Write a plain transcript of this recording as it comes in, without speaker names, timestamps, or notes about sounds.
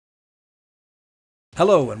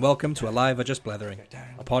Hello and welcome to Alive or Just Blethering,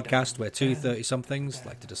 a podcast where two 30-somethings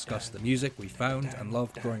like to discuss the music we found and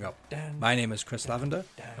loved growing up. My name is Chris Lavender,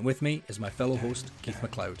 and with me is my fellow host, Keith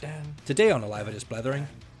McLeod. Today on Alive or Just Blethering,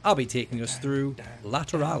 I'll be taking us through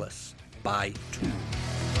Lateralus by Tool.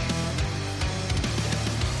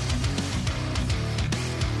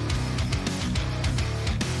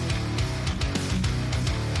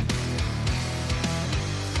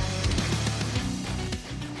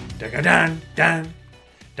 Daga-dan, dan.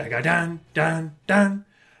 Daga-dan, dan, dan.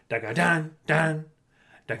 Daga-dan, dan.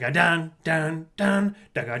 Daga-dan, dan, dan.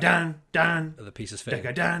 Daga-dan, dan. The piece is fitting.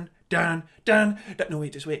 Daga-dan, dan, dan. No,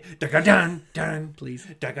 wait, just wait. Daga-dan, dan. Please.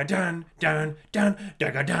 Daga-dan, dan, dan.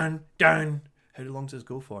 Daga-dan, dan. How long does this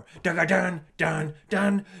go for? Daga-dan, dan,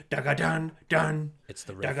 dan. Daga-dan, dan. It's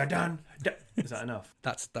the riff. Daga-dan, dan. Is that enough?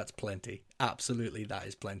 That's plenty. Absolutely, that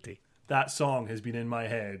is plenty. That song has been in my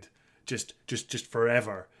head just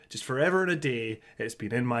forever. Just forever and a day, it's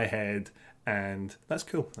been in my head, and that's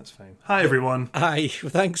cool. That's fine. Hi, everyone. Hi,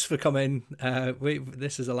 thanks for coming.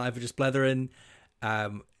 This is Alive or Just Blethering.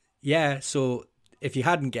 So if you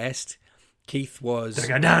hadn't guessed, Keith was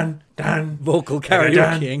Dan, dan. vocal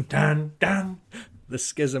karaokeing Dan, dan. the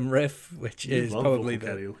Schism riff, which is probably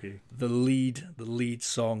karaoke. the lead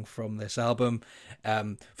song from this album.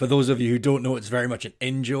 For those of you who don't know, it's very much an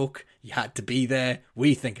in-joke. You had to be there.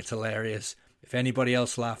 We think it's hilarious. If anybody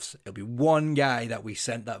else laughs, it'll be one guy that we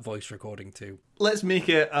sent that voice recording to. Let's make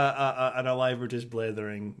it an Alive or Just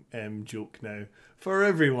Blethering joke now. For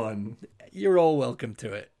everyone. You're all welcome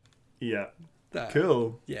to it. Yeah.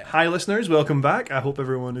 Cool. Yeah. Hi, listeners. Welcome back. I hope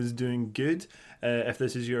everyone is doing good. If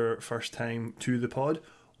this is your first time to the pod,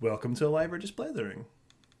 welcome to Alive or Just Blethering.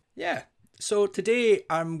 Yeah. So today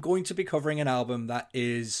I'm going to be covering an album that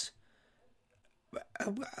is...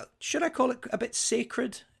 should I call it a bit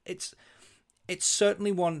sacred? It's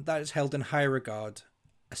certainly one that is held in high regard,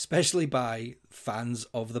 especially by fans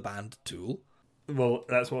of the band Tool. Well,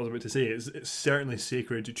 that's what I was about to say. It's certainly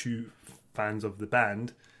sacred to fans of the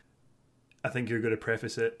band. I think you're going to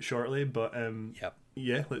preface it shortly, but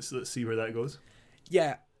yeah, let's see where that goes.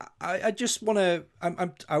 Yeah, I just want to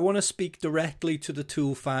I want to speak directly to the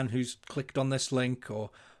Tool fan who's clicked on this link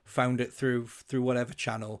or found it through whatever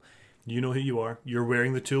channel. You know who you are. You're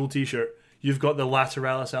wearing the Tool t-shirt. You've got the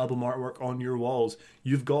Lateralus album artwork on your walls.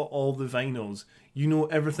 You've got all the vinyls. You know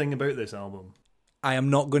everything about this album. I am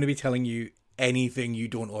not going to be telling you anything you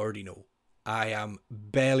don't already know. I am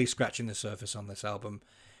barely scratching the surface on this album.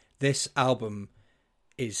 This album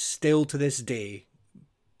is still to this day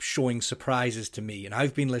showing surprises to me. And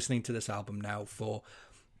I've been listening to this album now for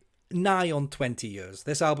nigh on 20 years.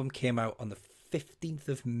 This album came out on the 15th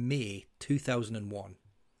of May, 2001.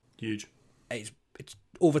 Huge. It's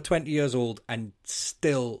over 20 years old and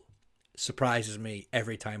still surprises me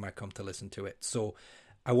every time I come to listen to it. So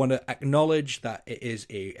I want to acknowledge that it is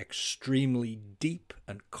a extremely deep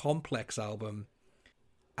and complex album.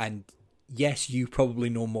 And yes, you probably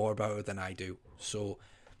know more about it than I do. So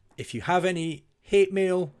if you have any hate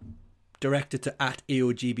mail, direct it to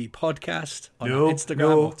 @AOGB Podcast on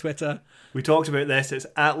Instagram or Twitter. We talked about this. It's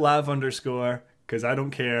 @Lav_, because I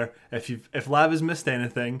don't care if Lav has missed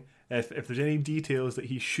anything. If there's any details that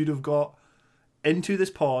he should have got into this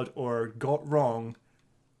pod or got wrong,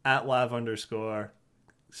 @Lav_,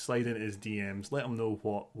 slide into his DMs. Let him know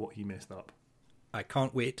what he messed up. I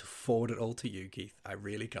can't wait to forward it all to you, Keith. I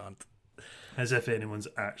really can't. As if anyone's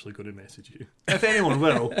actually going to message you. If anyone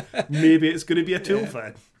will, maybe it's going to be a Tool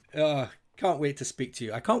fan. Can't wait to speak to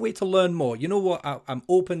you. I can't wait to learn more. You know what? I'm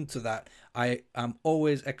open to that. I am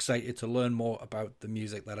always excited to learn more about the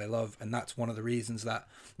music that I love, and that's one of the reasons that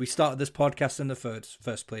we started this podcast in the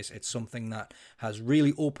first place. It's something that has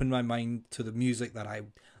really opened my mind to the music that I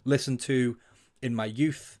listened to in my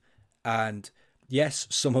youth. And yes,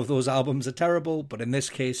 some of those albums are terrible, but in this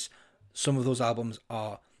case, some of those albums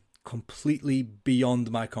are completely beyond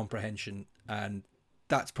my comprehension, and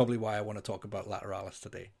that's probably why I want to talk about Lateralus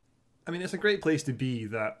today. I mean, it's a great place to be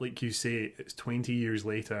that, like you say, it's 20 years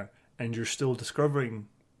later and you're still discovering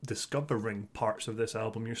parts of this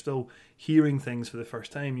album. You're still hearing things for the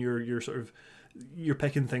first time. You're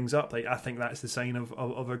picking things up. Like, I think that's the sign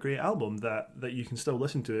of a great album, that you can still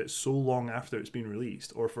listen to it so long after it's been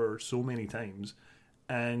released or for so many times,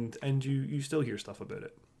 and you still hear stuff about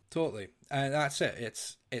it. Totally. And that's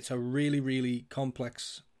it. It's a really, really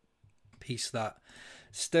complex piece that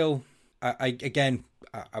still,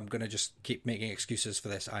 I'm going to just keep making excuses for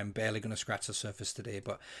this. I'm barely going to scratch the surface today,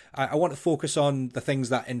 but I want to focus on the things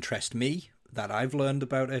that interest me, that I've learned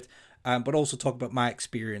about it, but also talk about my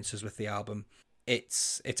experiences with the album.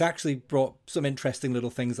 it's actually brought some interesting little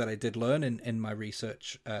things that I did learn in my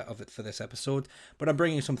research of it for this episode. But I'm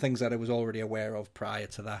bringing some things that I was already aware of prior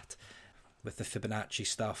to that, with the Fibonacci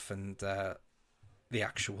stuff and the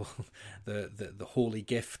actual the Holy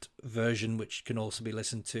Gift version, which can also be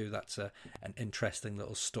listened to. That's an interesting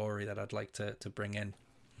little story that I'd like to bring in.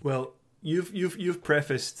 Well, you've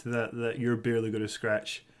prefaced that you're barely going to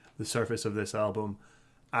scratch the surface of this album.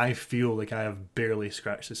 I feel like I have barely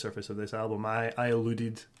scratched the surface of this album. I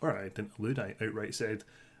alluded, or I didn't allude, I outright said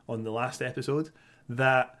on the last episode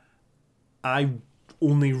that I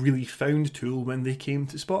only really found Tool when they came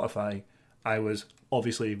to Spotify. I was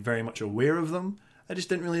obviously very much aware of them. I just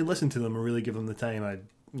didn't really listen to them or really give them the time. I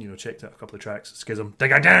checked out a couple of tracks, Schism,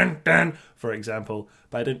 Dan, for example,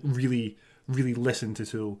 but I didn't really listen to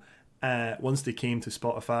Tool. Once they came to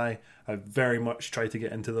Spotify, I very much tried to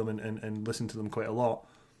get into them and listen to them quite a lot.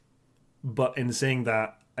 But in saying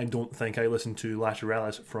that, I don't think I listened to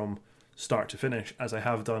Lateralis from start to finish, as I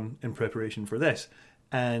have done in preparation for this.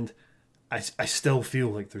 And I still feel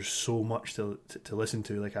like there's so much to listen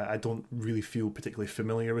to. Like I don't really feel particularly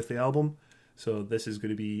familiar with the album, so this is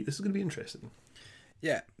going to be interesting.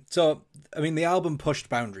 Yeah. So I mean, the album pushed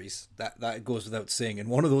boundaries. That goes without saying, and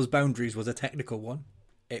one of those boundaries was a technical one.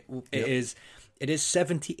 It is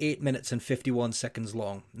 78 minutes and 51 seconds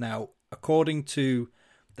long. Now, according to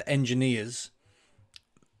the engineers,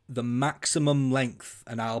 the maximum length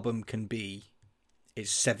an album can be is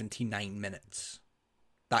 79 minutes.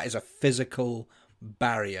 That is a physical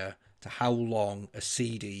barrier to how long a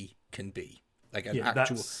CD can be. Like an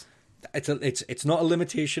actual. It's not a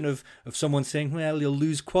limitation of someone saying, well, you'll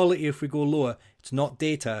lose quality if we go lower. It's not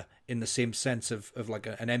data in the same sense of like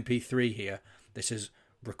an MP3 here. This is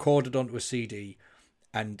recorded onto a CD,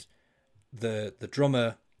 and the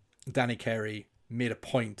drummer Danny Carey made a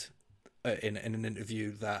point in an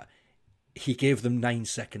interview that he gave them 9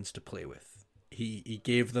 seconds to play with. He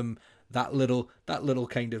gave them that little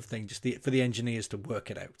kind of thing just for the engineers to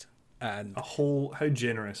work it out. And how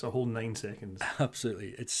generous, a whole 9 seconds.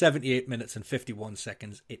 Absolutely. It's 78 minutes and 51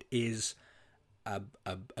 seconds. It is a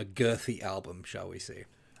girthy album, shall we say.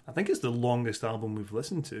 I think it's the longest album we've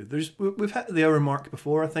listened to. We've hit the hour mark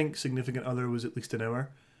before. I think Significant Other was at least an hour.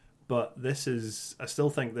 But I still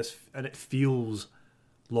think this, and it feels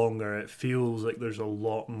longer. It feels like there's a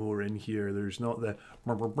lot more in here. There's not the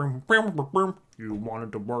you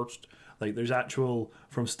wanted the worst. Like there's actual,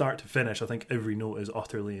 from start to finish, I think every note is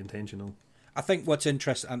utterly intentional. I think what's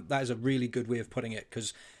interesting, that is a really good way of putting it,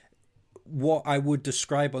 because what I would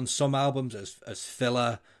describe on some albums as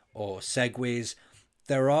filler or segues,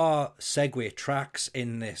 there are segue tracks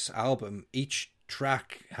in this album. Each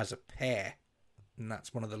track has a pair. And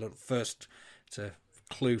that's one of the little first, it's a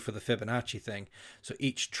clue for the Fibonacci thing. So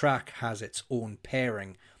each track has its own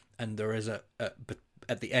pairing, and there is at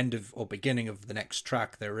the end of or beginning of the next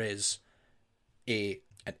track there is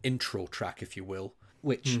an intro track, if you will,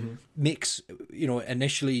 which makes,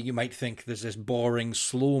 initially you might think there's this boring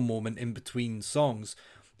slow moment in between songs,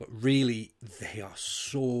 but really they are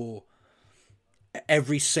so,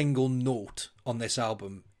 every single note on this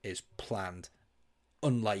album is planned,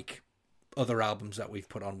 unlike other albums that we've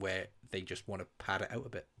put on where they just want to pad it out a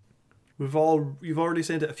bit. You've already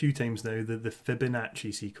said it a few times now, the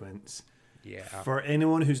Fibonacci sequence. Yeah. For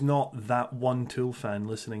anyone who's not that one Tool fan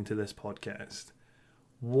listening to this podcast,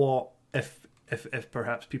 what if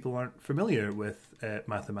perhaps people aren't familiar with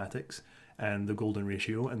mathematics and the golden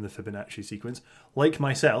ratio and the Fibonacci sequence, like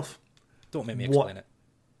myself? Don't make me explain it.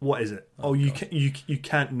 What is it? You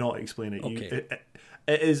can't not explain it. Okay.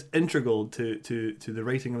 It is integral to the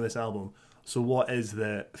writing of this album. So what is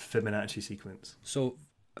the Fibonacci sequence? So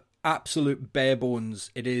absolute bare bones,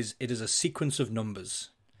 it is a sequence of numbers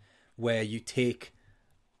where you take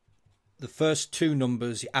the first two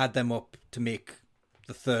numbers, you add them up to make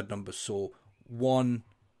the third number. So 1,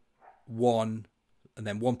 1, and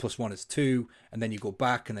then 1 plus 1 is 2, and then you go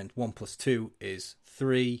back, and then 1 plus 2 is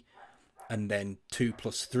 3, and then 2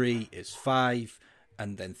 plus 3 is 5,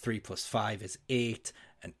 and then 3 plus 5 is 8,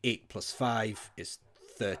 and 8 plus 5 is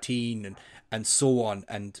 13, and so on,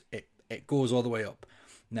 and it goes all the way up.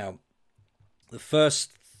 Now, the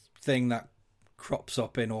first thing that crops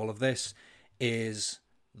up in all of this is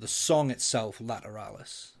the song itself,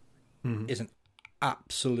 Lateralis, is an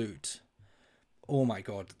absolute, oh my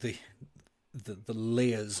god, the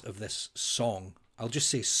layers of this song, I'll just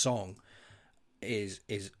say song, is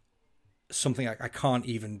something I can't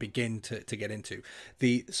even begin to get into.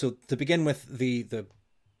 So to begin with, the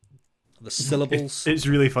syllables. It's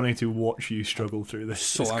really funny to watch you struggle through this.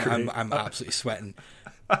 So I'm absolutely sweating.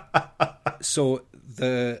 So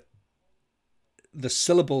the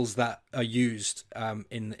syllables that are used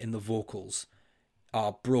in the vocals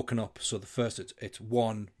are broken up. So the first it's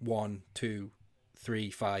 1 1 2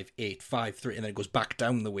 3 5 8 5 3, and then it goes back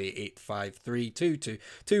down the way 8 5 3 2 2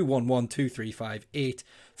 2 1 1 2 3 5 8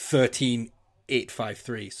 13 8 5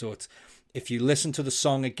 3. So it's, if you listen to the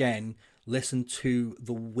song again, listen to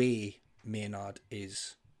the way Maynard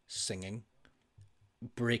is singing,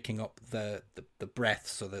 breaking up the breath,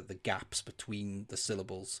 so that the gaps between the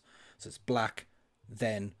syllables. So it's black,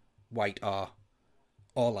 then white R,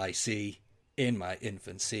 all I see in my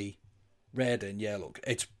infancy, red and yellow.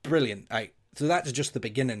 It's brilliant. So that's just the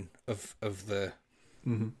beginning of the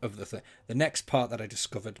of the thing. The next part that I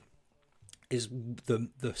discovered is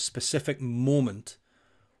the specific moment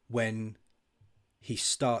when he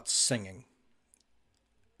starts singing.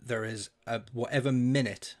 There is whatever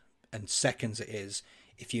minute and seconds it is.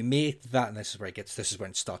 If you make that, and this is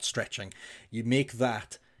when it starts stretching. You make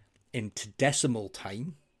that into decimal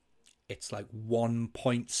time. It's like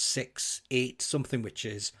 1.68 something, which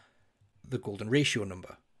is the golden ratio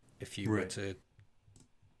number. If you were to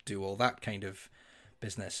do all that kind of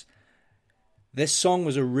business. This song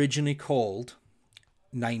was originally called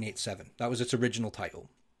 987. That was its original title.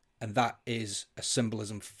 And that is a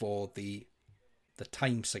symbolism for the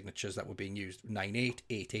time signatures that were being used. 98,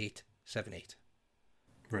 88, 78.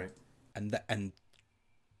 Right. And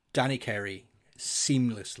Danny Carey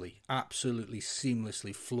absolutely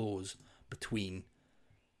seamlessly flows between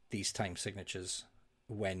these time signatures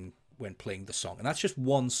when playing the song. And that's just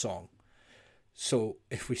one song. So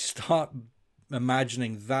if we start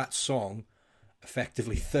imagining that song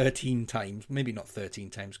effectively 13 times, maybe not 13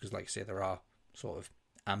 times, because like I say, there are sort of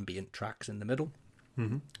ambient tracks in the middle,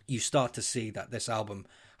 you start to see that this album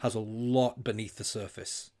has a lot beneath the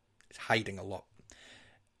surface. It's hiding a lot.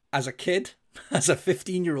 As a kid, as a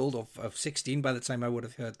 15-year-old of 16 by the time I would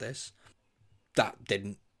have heard this,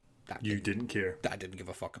 didn't care. I didn't give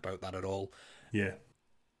a fuck about that at all. Yeah.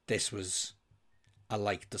 This was, I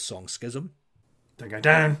liked the song Schism. Dan,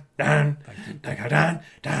 dan, dan,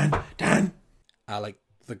 dan, dan. I like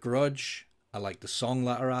The Grudge. I liked the song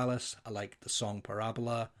Lateralis. I liked the song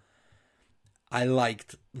Parabola. I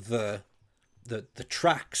liked the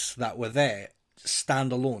tracks that were there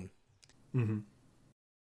standalone. Mm-hmm.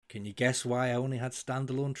 Can you guess why I only had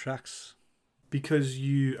standalone tracks? Because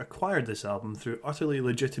you acquired this album through utterly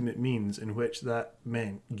legitimate means, in which that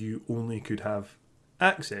meant you only could have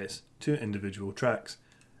access to individual tracks,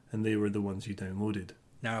 and they were the ones you downloaded.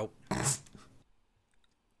 Now,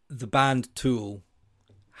 the band Tool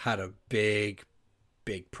had a big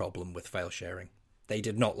problem with file sharing. They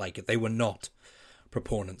did not like it. They were not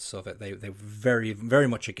proponents of it. They were very, very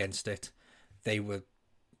much against it. They were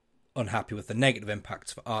unhappy with the negative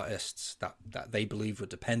impacts for artists that they believed were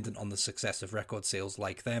dependent on the success of record sales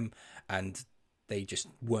like them, and they just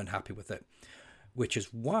weren't happy with it. Which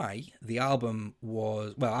is why the album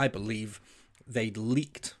was, well, I believe they'd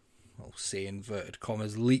leaked, I'll say inverted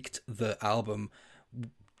commas, leaked the album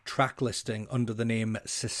track listing under the name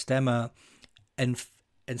Systema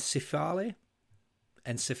Encephale?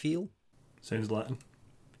 Sounds Latin.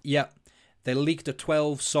 Yeah. They leaked a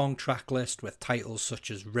 12-song track list with titles such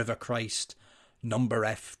as River Christ, Number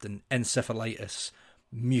F, and Encephalitis,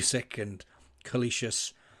 Music, and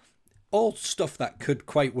Calicious. All stuff that could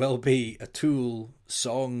quite well be a Tool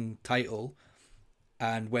song title.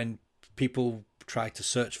 And when people try to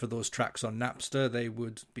search for those tracks on Napster, they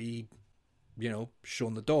would be,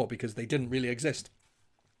 shown the door because they didn't really exist.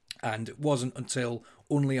 And it wasn't until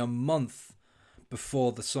only a month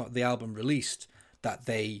before the album released that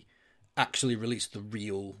they actually released the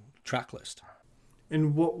real track list.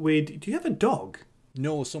 In what way? Do you have a dog?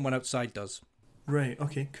 No, someone outside does. Right,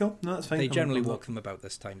 okay, cool. No, that's fine. They generally walk them about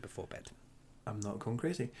this time before bed. I'm not going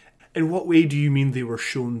crazy. In what way do you mean they were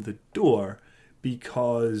shown the door?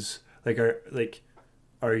 Because,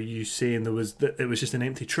 are you saying it was just an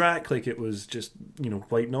empty track, like it was just,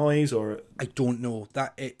 white noise, or? I don't know.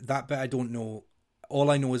 That bit I don't know. All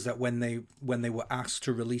I know is that when they were asked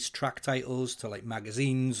to release track titles to like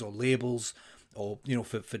magazines or labels, or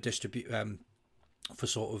for distribute for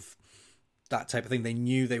sort of that type of thing, they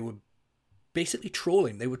knew they were basically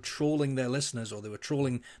trolling. They were trolling their listeners, or they were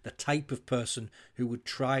trolling the type of person who would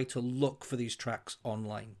try to look for these tracks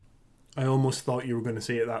online. I almost thought you were going to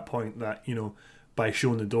say at that point that, by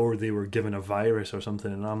showing the door they were given a virus or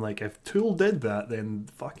something, and I'm like, if Tool did that, then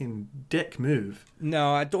fucking dick move.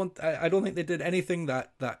 No, I don't think they did anything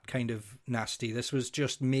that kind of nasty. This was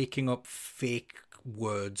just making up fake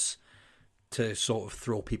words to sort of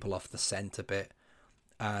throw people off the scent a bit,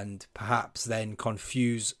 and perhaps then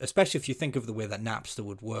confuse, especially if you think of the way that Napster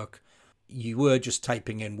would work. you were just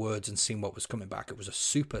typing in words and seeing what was coming back. It was a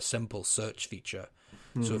super simple search feature.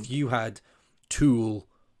 So if you had Tool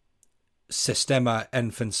Sistema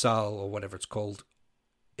Infernal or whatever it's called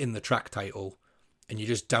in the track title, and you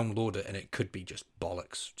just download it, and it could be just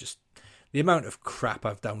bollocks. Just the amount of crap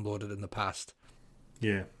I've downloaded in the past.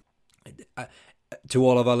 Yeah. To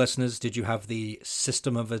all of our listeners, did you have the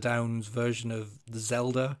System of a Down's version of the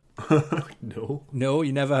Zelda? No. No,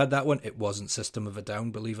 you never had that one? It wasn't System of a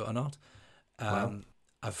Down, believe it or not. Wow.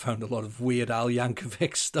 I've found a lot of Weird Al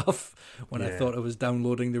Yankovic stuff when I thought I was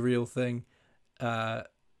downloading the real thing. So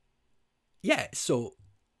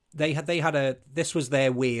this was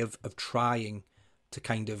their way of trying to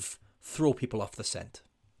kind of throw people off the scent.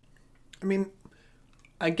 I mean,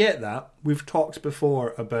 I get that. We've talked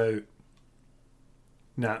before about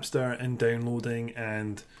Napster and downloading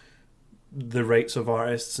and the rights of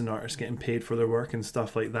artists and artists getting paid for their work and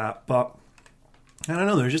stuff like that. But I don't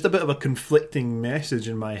know, there's just a bit of a conflicting message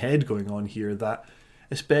in my head going on here that,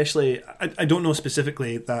 especially, I don't know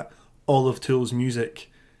specifically that all of Tool's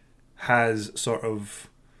music has sort of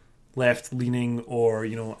left-leaning or,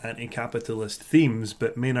 anti-capitalist themes,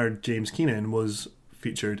 but Maynard James Keenan was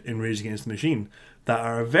featured in Rage Against the Machine, that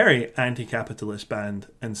are a very anti-capitalist band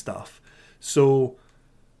and stuff. So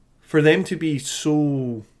for them to be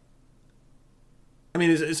so, I mean,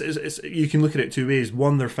 it's you can look at it two ways.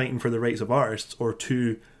 One, they're fighting for the rights of artists, or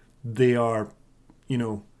two, they are,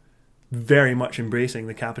 very much embracing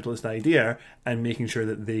the capitalist idea and making sure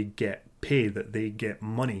that they get paid, that they get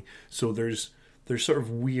money. So there's sort of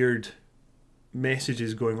weird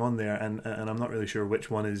messages going on there, and I'm not really sure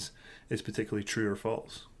which one is particularly true or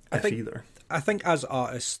false, either. I think as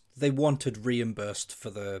artists, they wanted reimbursed for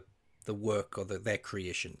the work or their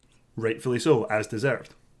creation. Rightfully so, as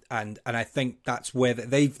deserved. And I think that's where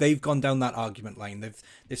they've gone down that argument line.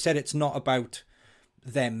 They've said it's not about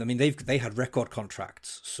them. I mean, they had record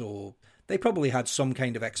contracts, so they probably had some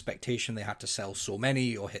kind of expectation they had to sell so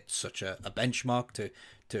many or hit such a benchmark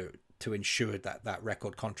to ensure that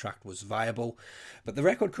record contract was viable. But the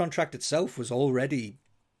record contract itself was already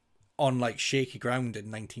on like shaky ground in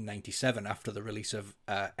 1997 after the release of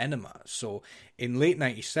Enema. So in late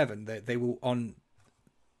 97, they were on.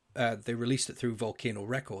 They released it through Volcano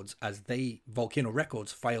Records as Volcano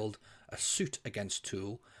Records filed a suit against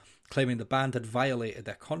Tool, claiming the band had violated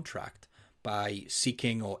their contract by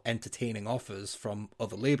seeking or entertaining offers from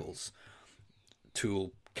other labels.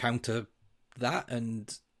 Tool counter that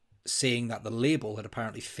and saying that the label had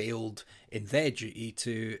apparently failed in their duty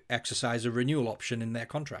to exercise a renewal option in their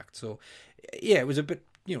contract. So, yeah, it was a bit,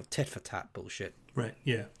 tit for tat bullshit. Right,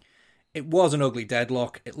 yeah. It was an ugly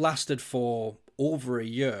deadlock. It lasted for over a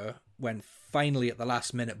year when finally at the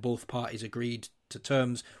last minute both parties agreed to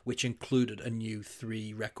terms which included a new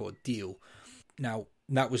 3-record deal. Now,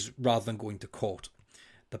 that was rather than going to court.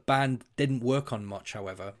 The band didn't work on much,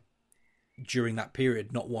 however, during that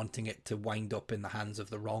period, not wanting it to wind up in the hands of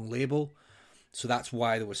the wrong label. So that's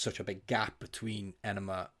why there was such a big gap between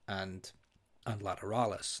Enema and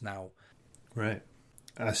Lateralus. Now, right.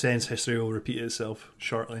 I sense history will repeat itself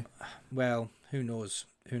shortly. Well, who knows?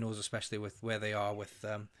 Who knows, especially with where they are with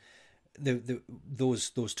those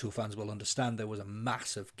Tool fans will understand there was a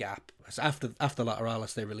massive gap. After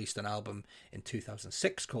Lateralus, they released an album in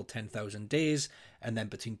 2006 called 10,000 Days, and then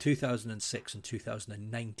between 2006 and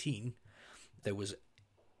 2019, there was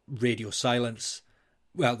radio silence.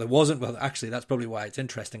 Well, there wasn't. Well, actually, that's probably why it's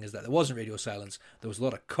interesting, is that there wasn't radio silence. There was a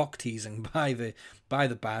lot of cock teasing by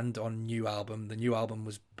the band on new album. The new album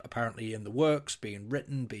was apparently in the works, being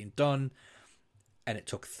written, being done, and it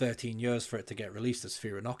took 13 years for it to get released as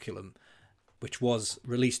Fear Inoculum, which was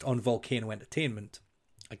released on Volcano Entertainment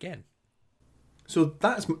again. So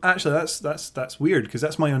that's weird, because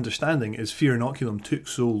that's my understanding is Fear Inoculum took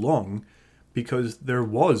so long because there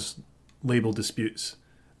was label disputes.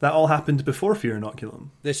 That all happened before Fear Inoculum.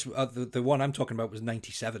 This the one I'm talking about was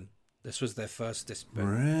 97. This was their first dispute.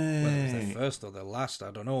 Right. Whether it was their first or their last,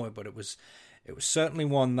 I don't know, but it was certainly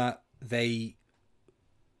one that they,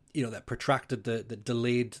 that protracted that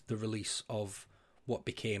delayed the release of what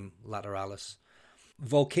became Lateralus.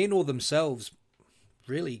 Volcano themselves,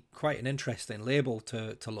 really quite an interesting label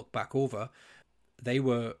to look back over. They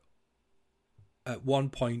were at one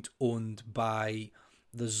point owned by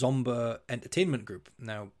the Zomba Entertainment Group.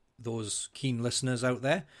 Now, those keen listeners out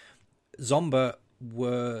there, Zomba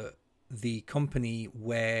were the company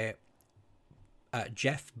where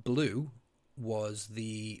Jeff Blue was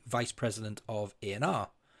the vice president of A&R.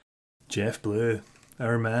 Jeff Blue,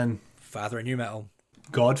 our man. Father of nu metal.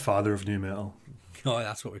 Godfather of nu metal. Oh,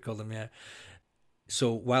 that's what we call him, yeah.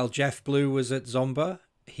 So while Jeff Blue was at Zomba,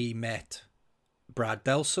 he met Brad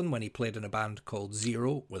Delson when he played in a band called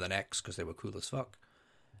Zero with an X because they were cool as fuck.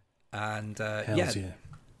 And Hells yeah.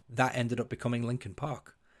 that ended up becoming Linkin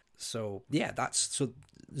Park. So yeah,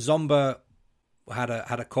 Zomba had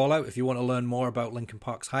a call out if you want to learn more about Linkin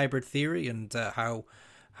Park's hybrid theory and how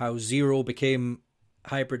Zero became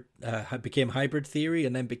hybrid theory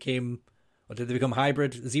and then became, or did they become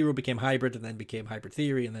hybrid? Zero became hybrid and then became hybrid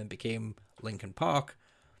theory and then became Linkin Park.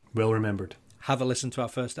 Well remembered. Have a listen to our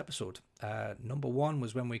first episode. Number 1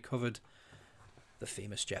 was when we covered the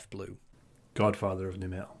famous Jeff Blue, godfather of nu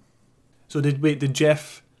metal. So did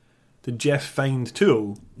Jeff find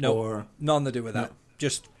Tool? No, or nothing to do with that. No.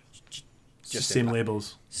 Just same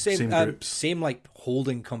labels, same groups, same like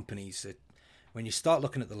holding companies. When you start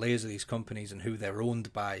looking at the layers of these companies and who they're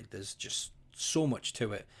owned by, there's just so much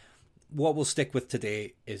to it. What we'll stick with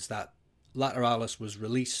today is that Lateralis was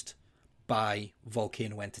released by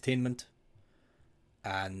Volcano Entertainment,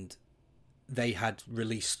 and they had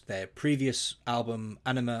released their previous album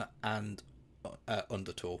Anima and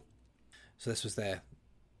Undertow. So this was their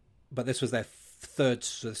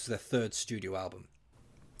third studio album.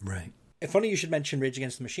 Right. Funny you should mention Rage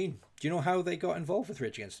Against the Machine. Do you know how they got involved with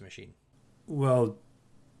Rage Against the Machine? Well,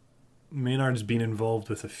 Maynard's been involved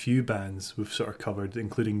with a few bands we've sort of covered,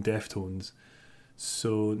 including Deftones.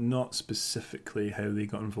 So not specifically how they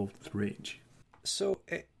got involved with Rage. So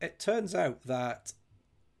it turns out that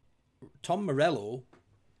Tom Morello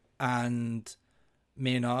and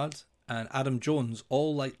Maynard and Adam Jones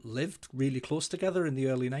all lived really close together in the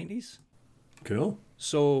early 90s. Cool.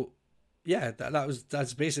 So yeah,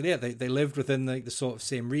 that's basically it. They lived within the sort of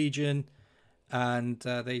same region, and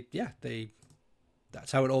that's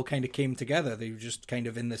how it all kind of came together. They were just kind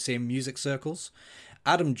of in the same music circles.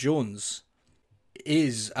 Adam Jones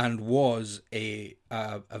is and was a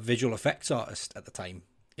visual effects artist at the time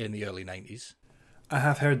in the early 90s. I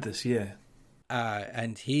have heard this, yeah.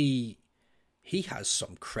 And he has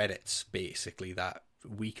some credits basically that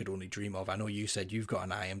we could only dream of. I know you said you've got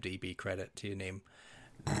an IMDb credit to your name.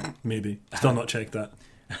 Maybe. Still not checked that.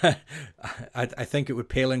 I think it would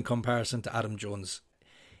pale in comparison to Adam Jones,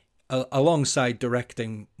 alongside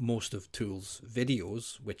directing most of Tool's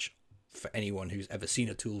videos, which for anyone who's ever seen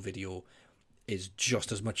a Tool video is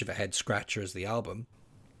just as much of a head scratcher as the album.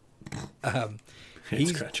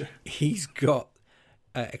 He's got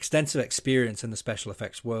extensive experience in the special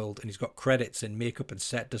effects world, and he's got credits in makeup and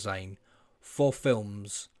set design for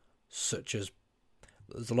films such as,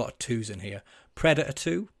 there's a lot of twos in here, Predator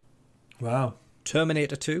 2. Wow.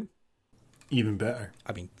 Terminator 2. Even better.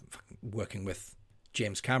 I mean, working with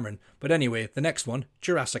James Cameron. But anyway, the next one,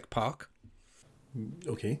 Jurassic Park.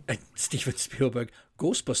 Okay. And Steven Spielberg,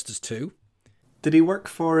 Ghostbusters 2. Did he work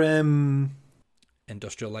for...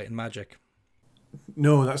 Industrial Light and Magic.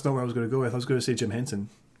 No, that's not where I was going to go with. I was going to say Jim Henson.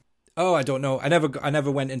 Oh, I don't know. I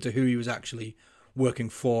never went into who he was actually working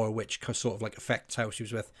for, which sort of like effects house he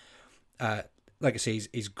was with. Like I say,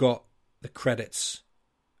 he's got the credits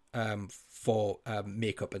for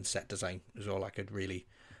makeup and set design is all I could really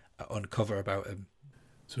uncover about him.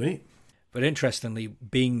 Sweet. But interestingly,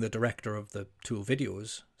 being the director of the Tool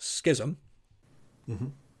videos, Schism. Mm-hmm.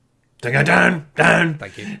 Down.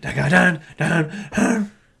 Thank you. Down.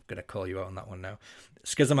 Gonna call you out on that one now.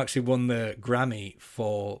 Schism actually won the Grammy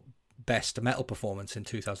for Best Metal Performance in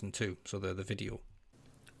 2002. So the video.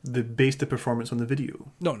 They based the performance on the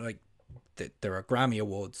video? No, like there are Grammy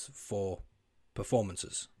Awards for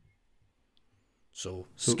performances. So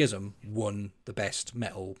Schism won the Best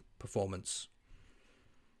Metal Performance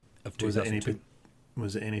of 2002.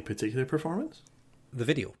 Was it any particular performance? The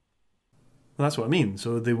video. Well, that's what I mean.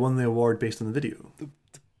 So they won the award based on the video.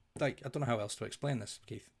 I don't know how else to explain this,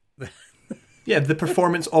 Keith. Yeah, the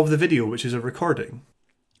performance of the video, which is a recording.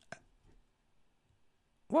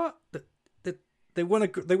 What? They won a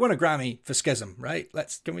Grammy for Schism, right?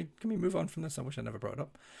 Can we move on from this? I wish I never brought it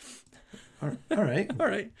up. All right. All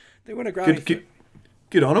right. They won a Grammy.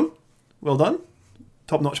 Good on them. Well done.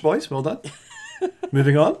 Top notch boys. Well done.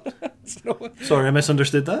 Moving on. Sorry, I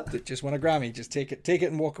misunderstood that. They just won a Grammy. Just take it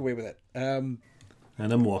and walk away with it. And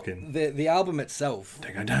I'm walking. The album itself.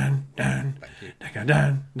 Down.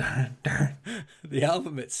 The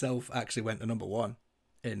album itself actually went to number 1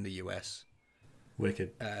 in the US.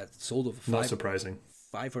 Wicked. Sold over not surprising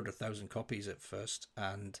 500,000 copies at first,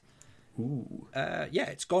 and ooh,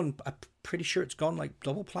 it's gone. I'm pretty sure it's gone like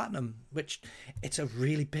double platinum, which it's a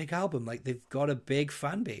really big album. Like they've got a big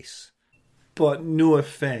fan base. But no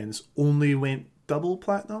offense, only went double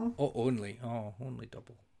platinum. Only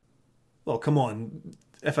double. Well, come on.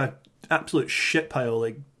 If an absolute shit pile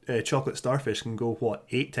like Chocolate Starfish can go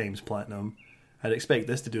 8 times platinum, I'd expect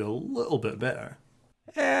this to do a little bit better.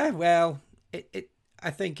 Well, I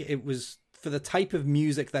think it was for the type of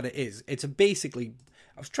music that it is. It's basically,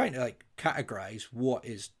 I was trying to like categorize what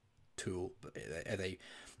is Tool. Are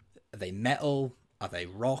they metal? Are they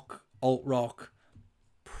rock, alt rock,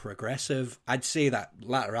 progressive? I'd say that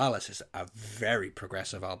Lateralis is a very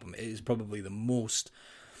progressive album. It is probably the most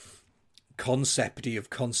concepty of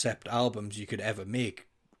concept albums you could ever make.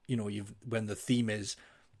 You know, when the theme is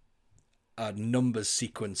a numbers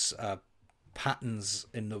sequence, patterns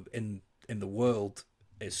in the world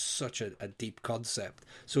is such a deep concept.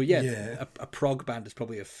 So yeah. A prog band is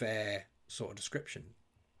probably a fair sort of description.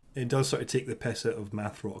 It does sort of take the piss out of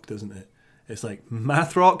math rock, doesn't it? It's like,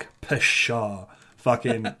 math rock? Pshaw.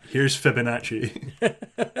 Fucking, here's Fibonacci.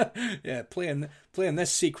 Yeah, playing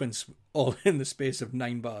this sequence all in the space of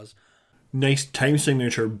 9 bars. Nice time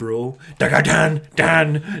signature, bro. Daga-dan,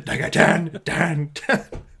 dan, daga-dan, dan,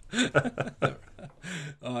 dan.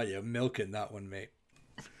 Oh, you're milking that one, mate.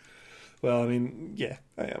 Well, I mean, yeah,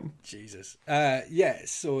 I am. Jesus. Yeah,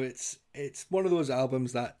 so it's one of those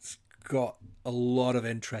albums that's got a lot of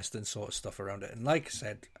interesting sort of stuff around it. And like I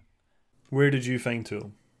said, where did you find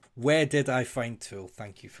Tool? Where did I find Tool?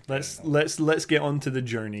 Thank you for let's get on to the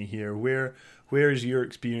journey here. Where is your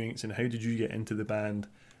experience and how did you get into the band?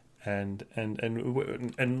 And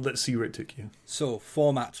let's see where it took you. So,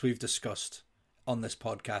 formats we've discussed on this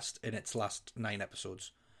podcast in its last 9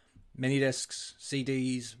 episodes. Mini discs,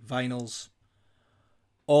 CDs, vinyls,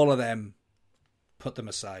 all of them, put them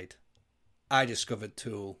aside. I discovered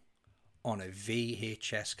Tool on a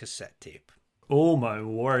VHS cassette tape. Oh my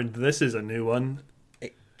word, this is a new one.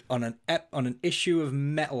 On an issue of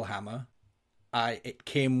Metal Hammer, it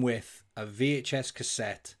came with a VHS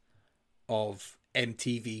cassette of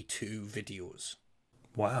MTV2 videos.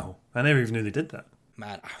 Wow, I never even knew they did that.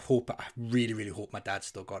 Man, I really, really hope my dad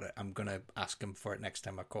still got it. I'm gonna ask him for it next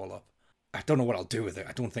time I call up. I don't know what I'll do with it.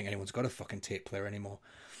 I don't think anyone's got a fucking tape player anymore.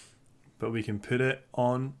 But we can put it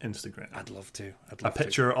on Instagram. I'd love to. A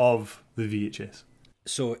picture of the VHS.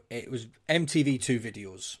 So it was MTV2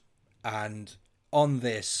 videos, and on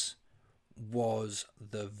this was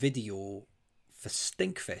the video for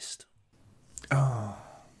Stinkfist. Oh.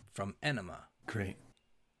 From Enema. Great.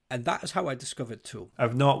 And that is how I discovered Tool.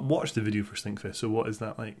 I've not watched the video for Stinkfist, so what is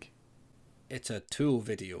that like? It's a Tool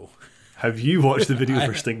video. Have you watched the video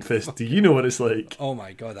for Stinkfist? Do you know what it's like? Oh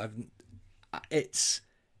my god, it's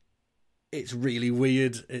really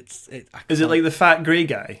weird. Is it like the fat grey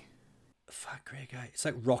guy? Fat grey guy. It's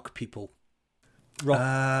like Rock People.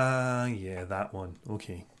 Yeah, that one.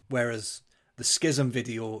 Okay. Whereas the Schism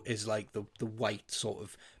video is like the white sort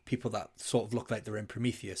of people that sort of look like they're in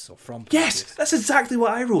Prometheus or from Prometheus. Yes, that's exactly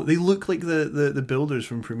what I wrote. They look like the builders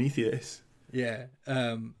from Prometheus. Yeah.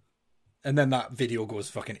 And then that video goes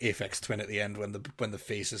fucking Aphex Twin at the end when the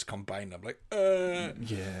faces combine. I'm like,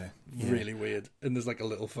 yeah, really weird. And there's like a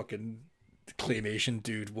little fucking claymation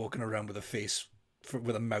dude walking around with a face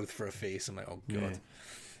with a mouth for a face. I'm like, oh god. Yeah.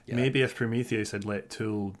 Yeah. Maybe if Prometheus had let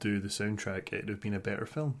Tool do the soundtrack, it'd have been a better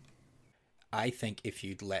film. I think if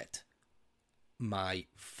you'd let my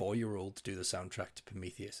 4-year-old do the soundtrack to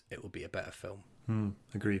Prometheus, it would be a better film.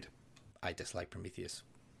 Agreed. I dislike Prometheus.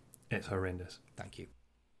 It's horrendous. Thank you.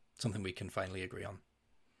 Something we can finally agree on.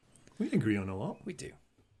 We agree on a lot. We do.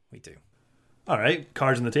 Alright,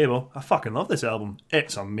 cards on the table. I fucking love this album.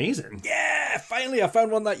 It's amazing. Yeah, finally I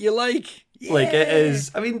found one that you like. Yeah. Like, it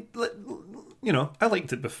is, I mean, you know, I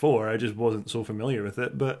liked it before, I just wasn't so familiar with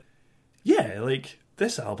it, but yeah, like,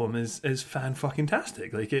 this album is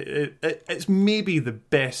fan-fucking-tastic. Like, it's maybe the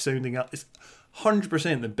best sounding, it's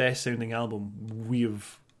 100% the best sounding album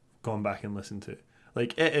we've gone back and listened to.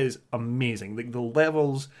 Like, it is amazing. Like, the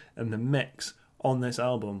levels and the mix on this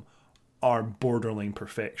album are borderline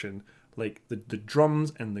perfection. Like, the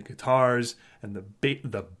drums and the guitars and the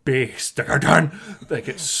bass, like,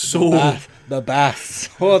 it's so... The bass.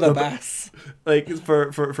 Oh, the bass. Like,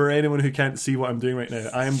 for anyone who can't see what I'm doing right now,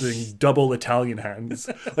 I am doing double Italian hands.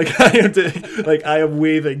 Like, I am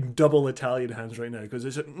waving double Italian hands right now, because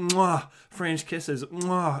it's like, mwah, French kisses,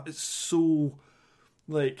 mwah. It's so,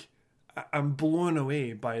 like... I'm blown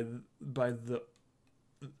away by the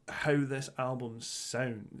how this album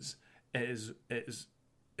sounds. It's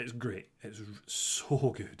great. It's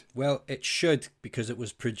so good. Well, it should, because it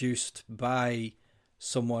was produced by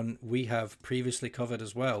someone we have previously covered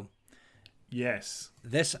as well. Yes.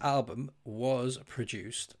 This album was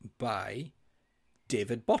produced by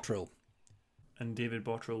David Bottrill. And David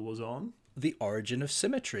Bottrill was on? The Origin of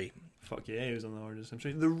Symmetry. Fuck yeah, he was on The Origin of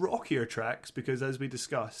Symmetry. The rockier tracks, because as we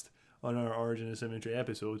discussed on our Origin of Symmetry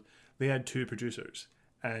episode, they had 2 producers,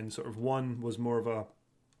 and sort of one was more of a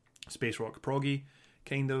space rock proggy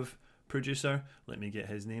kind of producer. Let me get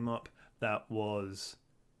his name up. that was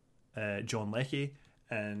John Leckie,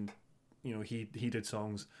 and he did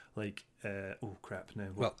songs like oh crap now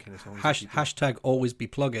what kind of songs hashtag always be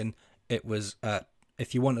plugging. It was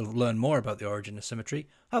if you want to learn more about the origin of Symmetry,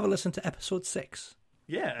 have a listen to episode 6.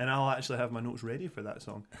 Yeah, and I'll actually have my notes ready for that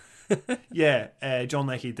song. Yeah, John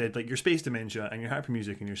Leckie did like your Space Dementia and your Happy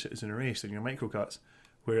Music and your Citizen Erased and your Microcuts,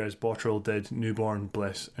 whereas Bottrell did Newborn,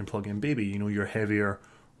 Bliss and Plug In Baby, your heavier,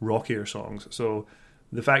 rockier songs. So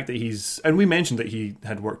the fact that and we mentioned that he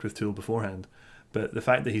had worked with Tool beforehand, but the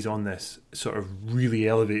fact that he's on this sort of really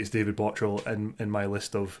elevates David Bottrell in my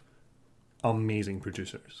list of amazing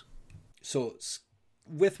producers. So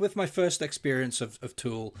with my first experience of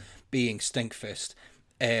Tool being Stinkfist,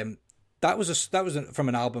 that was from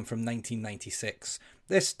an album from 1996.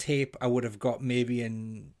 This tape I would have got maybe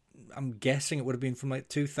I'm guessing it would have been from like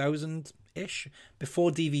 2000-ish,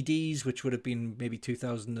 before DVDs, which would have been maybe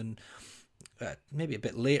 2000 and maybe a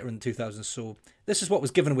bit later in 2000. So this is what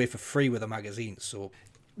was given away for free with a magazine. So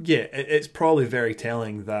yeah, it's probably very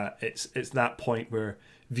telling that it's that point where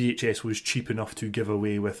VHS was cheap enough to give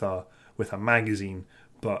away with a magazine.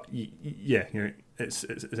 But yeah, it's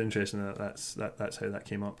interesting that that's how that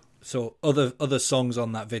came up. So other songs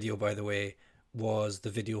on that video, by the way, was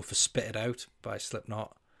the video for "Spit It Out" by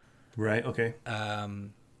Slipknot. Right. Okay.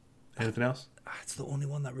 Anything else? It's the only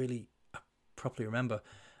one that really I properly remember.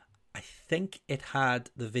 I think it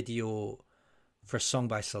had the video for a song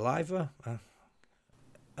by Saliva.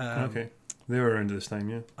 Okay, they were around this time,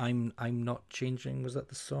 yeah. I'm Not Changing, was that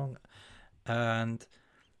the song? And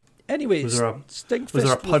anyway, was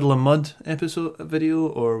there a Puddle of Mud episode video,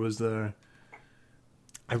 or was there?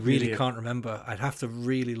 I really can't remember. I'd have to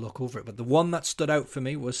really look over it. But the one that stood out for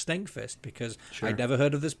me was Stinkfist, because I'd never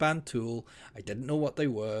heard of this band Tool. I didn't know what they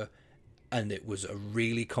were, and it was a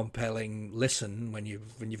really compelling listen when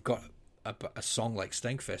you've got a song like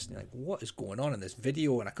Stinkfist. And you're like, what is going on in this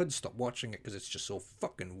video? And I couldn't stop watching it because it's just so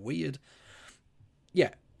fucking weird.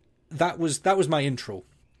 Yeah, that was my intro.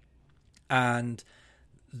 And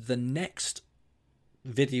the next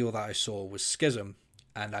video that I saw was Schism,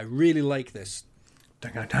 and I really like this.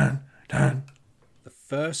 The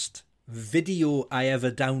first video I ever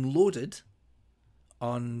downloaded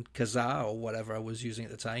on Kazaa or whatever I was using at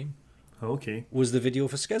the time, was the video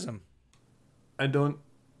for Schism. I don't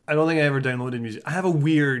think I ever downloaded music. I have a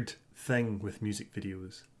weird thing with music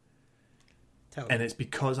videos, and it's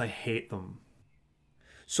because I hate them.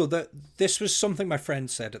 So this was something my friend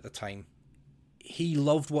said at the time. He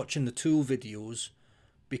loved watching the Tool videos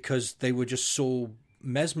because they were just so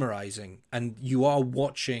mesmerizing, and you are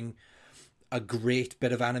watching a great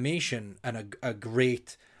bit of animation and a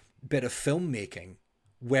great bit of filmmaking,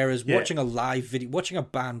 whereas watching a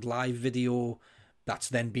band live video that's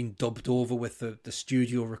then been dubbed over with the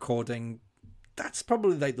studio recording, that's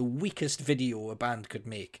probably like the weakest video a band could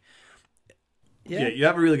make. Yeah, you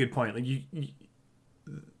have a really good point. Like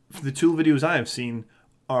the Tool videos I have seen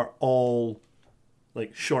are all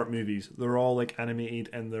like short movies. They're all like animated,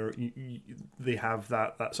 and they have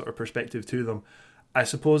that sort of perspective to them. I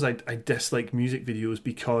suppose I dislike music videos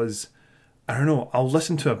because, I don't know, I'll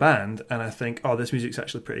listen to a band and I think, oh, this music's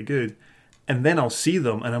actually pretty good, and then I'll see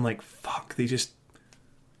them and I'm like, fuck, they just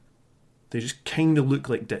kind of look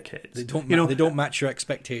like dickheads. They don't match your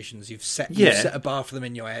expectations. You've set a bar for them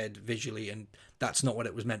in your head visually, and that's not what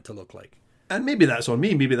it was meant to look like. And maybe that's on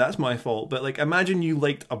me, maybe that's my fault, but like, imagine you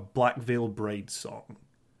liked a Black Veil Bride song,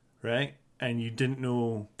 right? And you didn't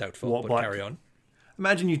know Doubtful, but carry on.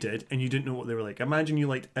 Imagine you did, and you didn't know what they were like. Imagine you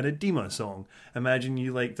liked an Edema song. Imagine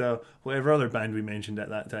you liked whatever other band we mentioned at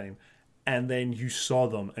that time. And then you saw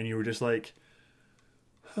them, and you were just like,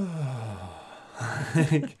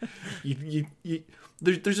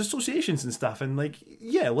 there's associations and stuff, and like,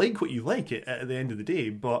 yeah, like what you like it at the end of the day,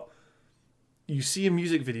 but you see a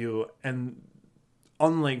music video, and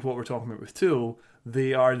unlike what we're talking about with Tool,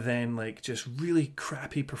 they are then like just really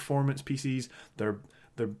crappy performance pieces. They're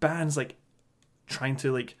bands like trying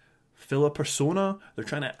to like fill a persona. They're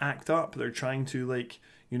trying to act up. They're trying to like,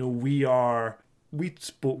 we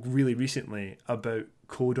spoke really recently about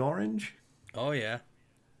Code Orange. Oh yeah.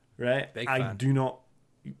 Right? Big fan. I do not,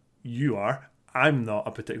 you are. I'm not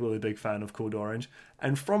a particularly big fan of Code Orange.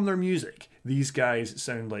 And from their music, these guys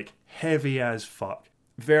sound like heavy as fuck.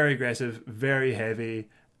 Very aggressive, very heavy,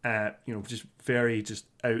 just very just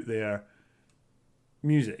out there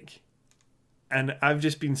music. And I've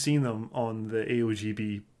just been seeing them on the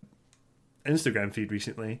AOGB Instagram feed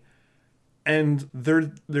recently, and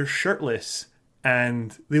they're shirtless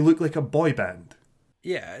and they look like a boy band.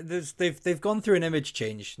 Yeah, they've gone through an image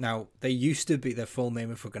change. Now, they used to be their full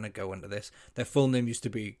name, if we're going to go into this, their full name used to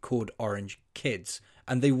be Code Orange Kids,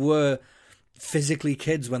 and they were physically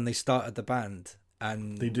kids when they started the band.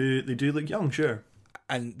 And They do look young, sure.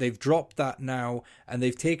 and they've dropped that now, and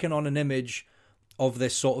they've taken on an image of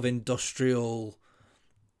this sort of industrial,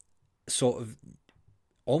 sort of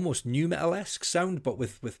almost nu metal-esque sound, but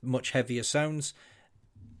with much heavier sounds.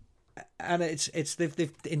 And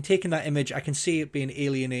they've in taking that image, I can see it being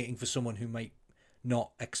alienating for someone who might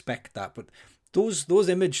not expect that. But those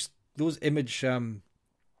image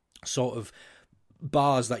sort of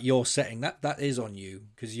bars that you're setting, that is on you,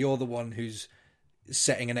 because you're the one who's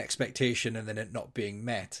setting an expectation and then it not being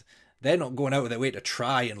met. They're not going out of their way to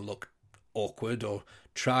try and look awkward or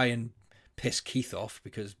try and piss Keith off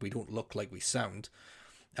because we don't look like we sound.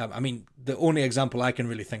 I mean, the only example I can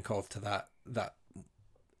really think of to that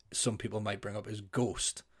some people might bring up is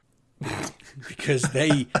Ghost. Because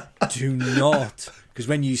they do not, because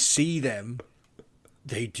when you see them,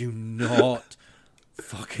 they do not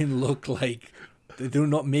fucking look like, they do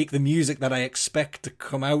not make the music that I expect to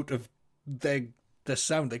come out of their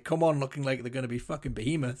sound. They come on looking like they're going to be fucking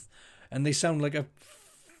Behemoth, and they sound like a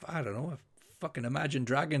fucking Imagine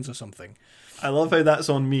Dragons or something. I love how that's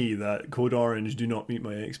on me, that Code Orange do not meet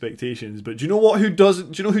my expectations. But do you know what? Who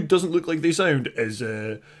doesn't look like they sound is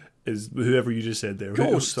whoever you just said there.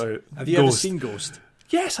 Ghost. Have you ever seen Ghost?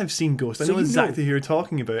 Yes, I've seen Ghost. I know exactly who you're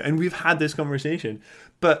talking about, and we've had this conversation.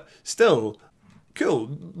 But still,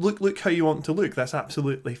 cool. Look how you want to look. That's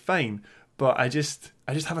absolutely fine. But I just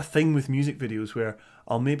have a thing with music videos where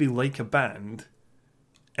I'll maybe like a band,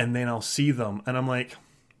 and then I'll see them, and I'm like,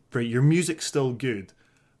 right, your music's still good,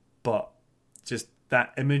 but just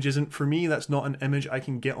that image isn't for me. That's not an image I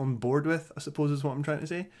can get on board with, I suppose is what I'm trying to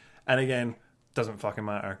say. And again, doesn't fucking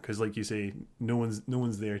matter, because like you say, no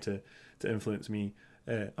one's there to influence me.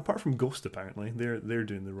 Apart from Ghost, apparently. They're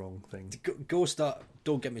doing the wrong thing. Ghost,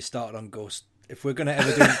 don't get me started on Ghost. If we're going to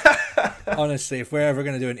ever do... honestly, if we're ever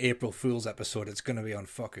going to do an April Fool's episode, it's going to be on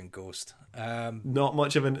fucking Ghost. Not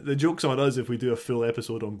much of the joke's on us if we do a full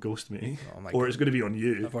episode on Ghost, mate. Oh my God. It's going to be on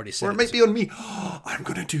you. I've already said or it might be on me. I'm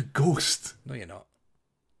going to do Ghost. No, you're not.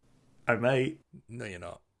 I might. No, you're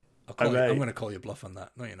not. I'm going to call you bluff on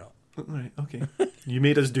that. No, you're not. Right, okay. You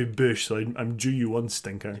made us do Bush, so I'm due you one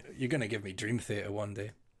stinker. You're going to give me Dream Theater one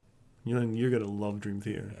day. You're going to love Dream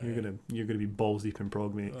Theater. You're going to be balls deep in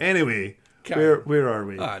prog, mate. Anyway, where are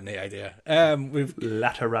we? No idea. We've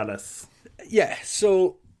Lateralis. Yeah,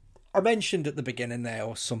 so I mentioned at the beginning there,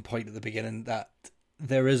 or some point at the beginning, that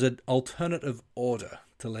there is an alternative order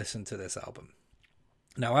to listen to this album.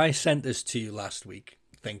 Now, I sent this to you last week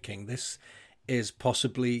thinking this is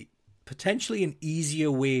potentially an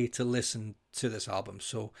easier way to listen to this album.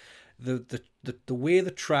 So the way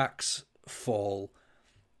the tracks fall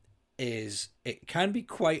is, it can be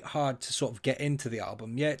quite hard to sort of get into the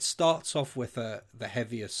album. Yeah, it starts off with the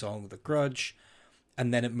heavier song, The Grudge,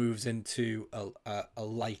 and then it moves into a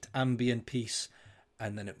light ambient piece,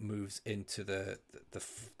 and then it moves into the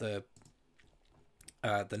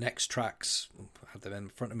next tracks. I have them in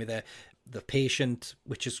front of me there. The Patient,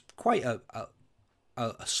 which is quite a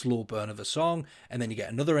slow burn of a song, and then you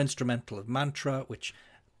get another instrumental of Mantra, which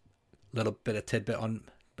a little bit of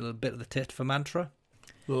the tit for Mantra.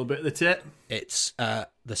 A little bit of the tit. It's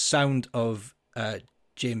the sound of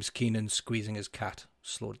James Keenan squeezing his cat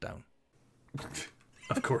slowed down.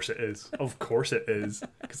 Of course it is. Of course it is.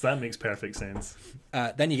 Because that makes perfect sense.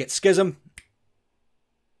 Then you get Schism.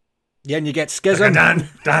 Yeah, and you get Schism. Dan,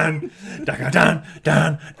 dan, dan, dan,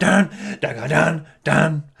 dan, dan, dan,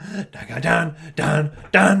 dan, dan, dan,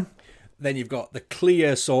 dan. Then you've got the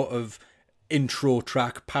clear sort of intro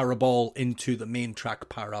track Parabol into the main track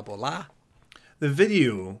Parabola. The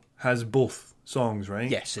video has both songs, right?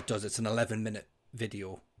 Yes, it does. It's an 11-minute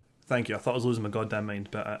video. Thank you. I thought I was losing my goddamn mind,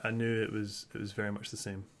 but I knew it was very much the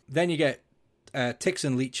same. Then you get Ticks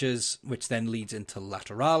and Leeches, which then leads into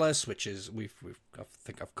Lateralis, which is I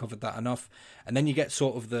think I've covered that enough. And then you get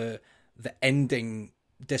sort of the ending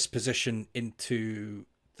disposition into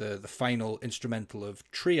the final instrumental of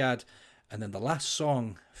Triad, and then the last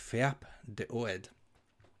song, Feap de Oed,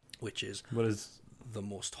 which is the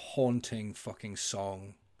most haunting fucking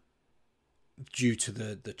song due to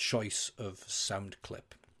the choice of sound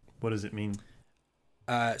clip. What does it mean?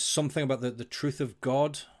 Something about the truth of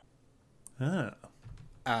God. Ah.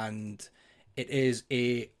 And it is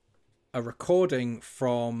a recording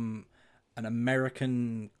from an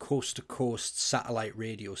American coast-to-coast satellite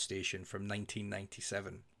radio station from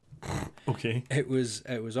 1997. Okay. It was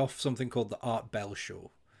off something called the Art Bell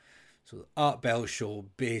Show. So the Art Bell Show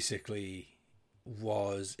basically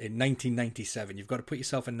was in 1997. You've got to put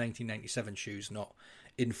yourself in 1997 shoes, not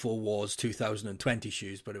InfoWars 2020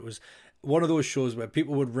 shoes. But it was one of those shows where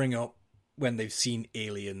people would ring up when they've seen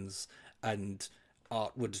aliens, and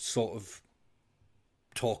Art would sort of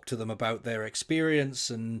talk to them about their experience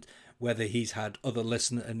and whether he's had other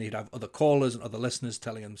listeners, and he'd have other callers and other listeners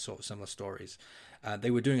telling him sort of similar stories. They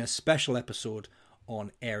were doing a special episode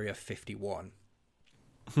on Area 51.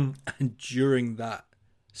 And during that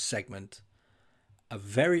segment, a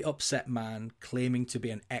very upset man claiming to be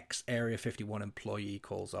an ex-Area 51 employee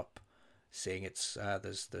calls up, saying it's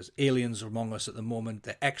there's aliens among us at the moment.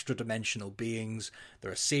 They're extra-dimensional beings.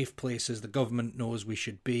 There are safe places the government knows we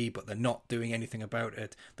should be, but they're not doing anything about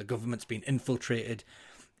it. The government's been infiltrated.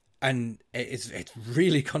 And it's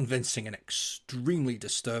really convincing and extremely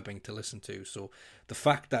disturbing to listen to. So the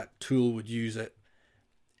fact that Tool would use it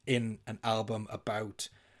in an album about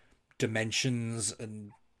dimensions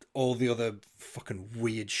and all the other fucking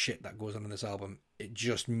weird shit that goes on in this album, it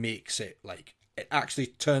just makes it like, it actually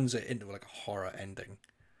turns it into like a horror ending.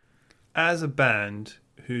 As a band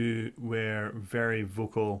who were very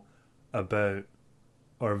vocal about,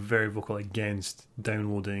 or very vocal against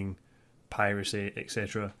downloading, piracy,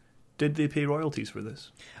 etc., did they pay royalties for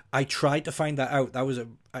this? I tried to find that out. That was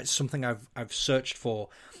something I've searched for.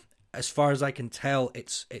 As far as I can tell,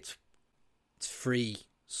 it's free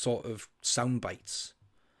sort of sound bites,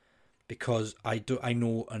 because I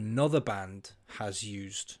know another band has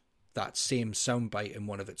used that same soundbite in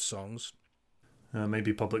one of its songs.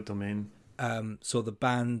 Maybe public domain. So the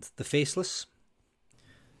band The Faceless,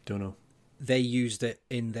 don't know. They used it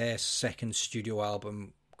in their second studio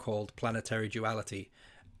album called Planetary Duality.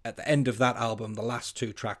 At the end of that album, the last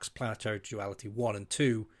two tracks, Planetary Duality 1 and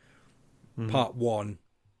 2, part 1,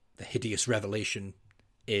 The Hideous Revelation,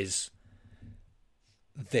 is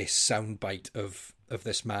this soundbite of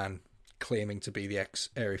this man claiming to be the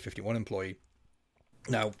ex-Area 51 employee.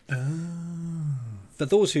 Now, for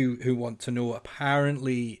those who want to know,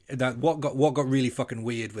 apparently that what got really fucking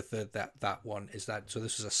weird with that one is that, so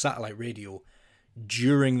this was a satellite radio.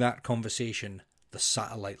 During that conversation, the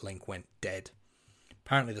satellite link went dead.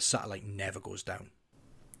 Apparently, the satellite never goes down.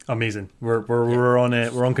 Amazing. We're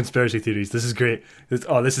on conspiracy theories. This is great.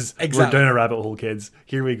 Exactly. We're down a rabbit hole, kids.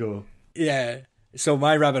 Here we go. Yeah. So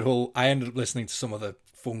my rabbit hole, I ended up listening to some of the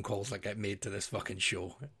phone calls that get made to this fucking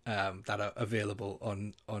show that are available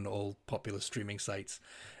on all popular streaming sites.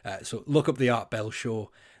 So look up the Art Bell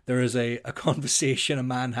Show. There is a conversation a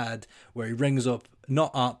man had where he rings up,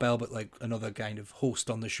 not Art Bell, but like another kind of host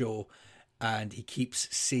on the show, and he keeps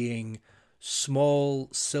seeing small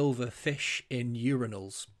silver fish in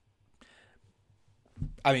urinals.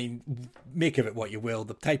 I mean, make of it what you will.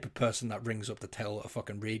 The type of person that rings up to tell a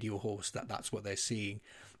fucking radio host that that's what they're seeing.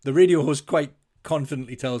 The radio host quite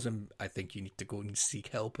confidently tells him, I think you need to go and seek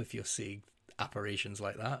help if you're seeing apparitions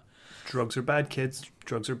like that. Drugs are bad, kids.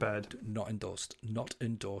 Drugs are bad. Not endorsed.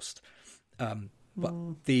 But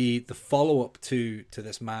the follow-up to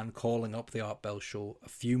this man calling up the Art Bell Show a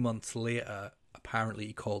few months later, apparently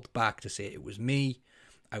he called back to say it was me.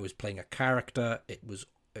 I was playing a character. It was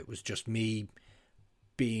just me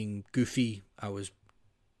being goofy. I'm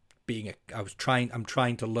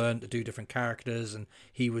trying to learn to do different characters, and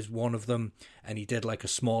he was one of them, and he did like a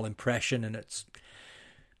small impression, and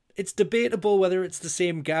it's debatable whether it's the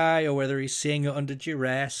same guy or whether he's saying it under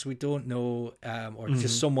duress. We don't know, or it's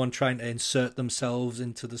just someone trying to insert themselves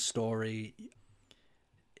into the story.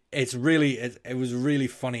 It was really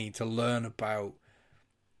funny to learn about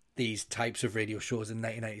these types of radio shows in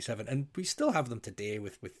 1997, and we still have them today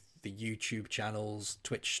with the YouTube channels,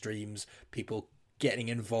 Twitch streams, people getting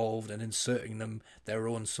involved and inserting their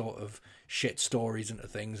own sort of shit stories into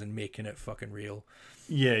things and making it fucking real.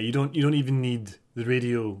 Yeah, you don't even need the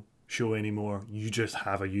radio show anymore. You just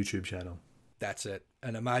have a YouTube channel. That's it.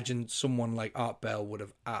 And imagine someone like Art Bell would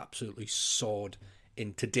have absolutely soared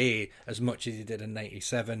in today as much as he did in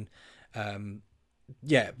 97.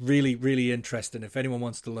 Yeah, really, really interesting. If anyone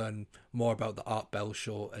wants to learn more about the Art Bell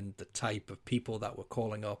Show and the type of people that were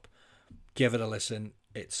calling up, give it a listen.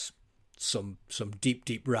 It's some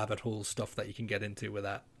deep rabbit hole stuff that you can get into with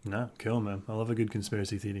that. No, cool, man. I love a good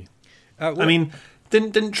conspiracy theory. I mean,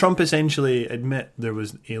 didn't Trump essentially admit there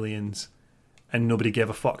was aliens and nobody gave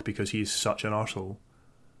a fuck because he's such an arsehole?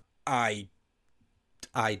 I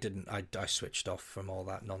didn't. I switched off from all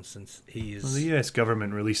that nonsense. Well, the US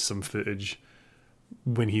government released some footage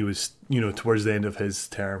when he was, towards the end of his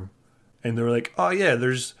term, and they were like, "Oh yeah,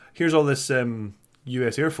 here's all this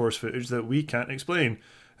US Air Force footage that we can't explain.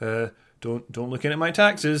 don't look in at my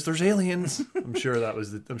taxes. There's aliens. I'm sure that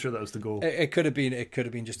was the goal. It could have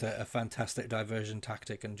been just a fantastic diversion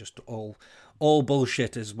tactic, and just all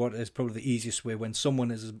bullshit is what is probably the easiest way when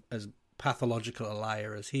someone is as pathological a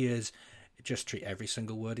liar as he is. Just treat every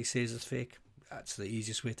single word he says as fake. That's the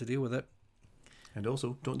easiest way to deal with it. And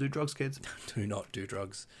also, don't do drugs, kids. Do not do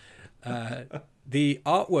drugs. The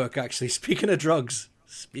artwork, actually, speaking of drugs,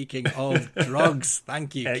 thank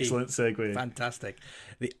you, Excellent Keith. segue. Fantastic.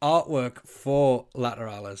 The artwork for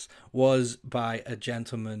Lateralis was by a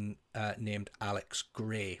gentleman named Alex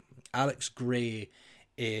Gray. Alex Gray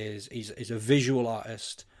is a visual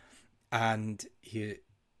artist, and he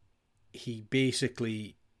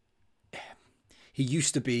basically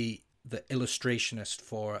used to be the illustrationist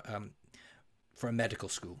for a medical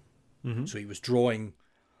school. Mm-hmm. So he was drawing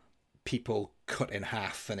people cut in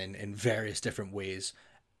half and in various different ways,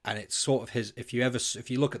 and it's sort of his. If you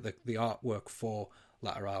look at the artwork for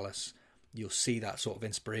Lateralis, you'll see that sort of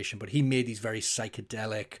inspiration. But he made these very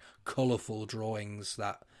psychedelic, colourful drawings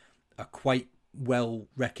that are quite well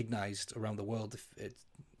recognised around the world.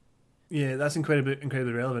 Yeah, that's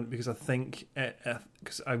incredibly relevant, because I think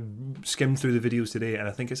because I skimmed through the videos today, and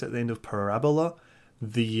I think it's at the end of Parabola,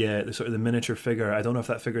 the sort of the miniature figure. I don't know if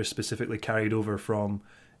that figure is specifically carried over from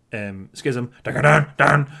Schism,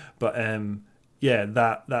 but yeah,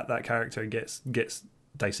 that character gets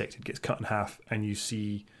dissected, gets cut in half, and you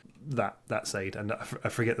see that side. And I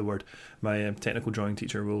forget the word. My technical drawing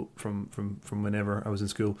teacher will from whenever I was in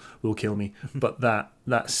school will kill me. But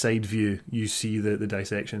that side view, you see the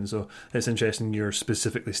dissection. So it's interesting you're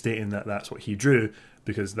specifically stating that that's what he drew,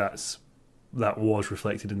 because that was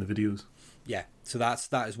reflected in the videos. Yeah, so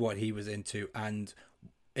that is what he was into. And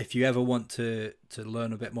if you ever want to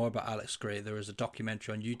learn a bit more about Alex Gray, there is a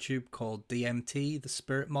documentary on YouTube called DMT, the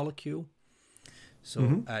Spirit Molecule. So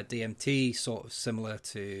DMT, sort of similar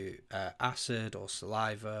to acid or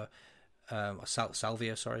saliva, or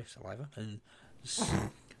salvia. Sorry, saliva and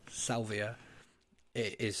salvia.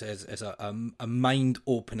 It is a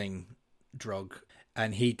mind-opening drug,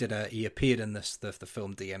 and he appeared in the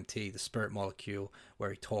film DMT, the Spirit Molecule,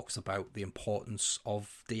 where he talks about the importance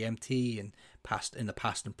of DMT in the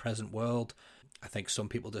past and present world. I think some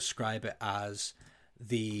people describe it as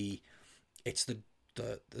the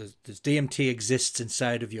DMT exists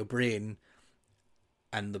inside of your brain,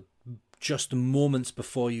 and just moments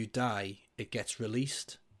before you die, it gets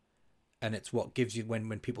released, and it's what gives you when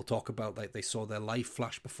people talk about like they saw their life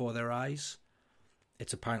flash before their eyes.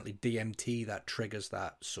 It's apparently DMT that triggers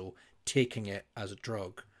that. So taking it as a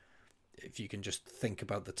drug, if you can just think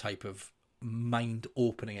about the type of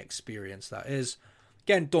mind-opening experience that is.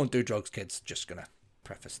 Again, don't do drugs, kids. Just gonna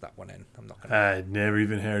preface that one in. I'm not gonna. I'd never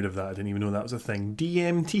even heard of that. I didn't even know that was a thing.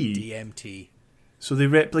 DMT. So they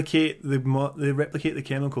replicate the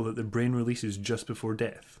chemical that the brain releases just before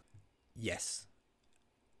death. Yes.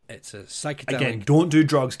 It's a psychedelic. Again, don't do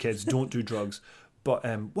drugs, kids. Don't do drugs. But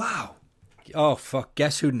wow. Oh fuck!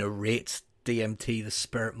 Guess who narrates DMT, the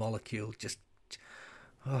Spirit Molecule? Just.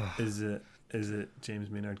 Oh. Is it James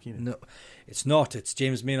Maynard Keenan? No, it's not. It's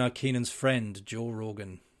James Maynard Keenan's friend, Joe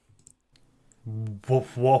Rogan.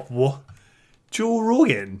 What? Joe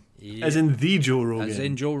Rogan? Yeah. As in the Joe Rogan?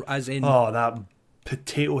 As in... Oh, that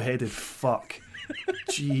potato-headed fuck.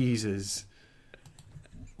 Jesus.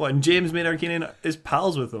 What, and James Maynard Keenan is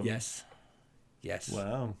pals with him? Yes.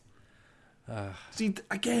 Wow. See,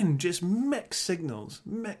 again, just mixed signals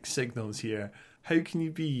here. How can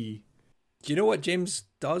you be... Do you know what James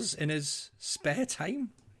does in his spare time?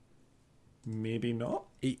 Maybe not.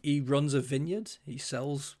 He runs a vineyard. He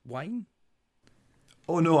sells wine.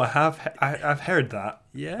 Oh no, I've heard that.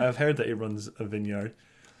 Yeah, I've heard that he runs a vineyard.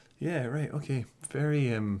 Yeah, right. Okay, very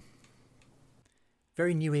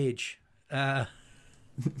new age.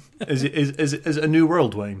 Is it a New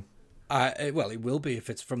World wine? Well, it will be if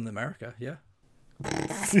it's from America. Yeah.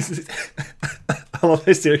 I love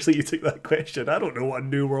how seriously you took that question. I don't know what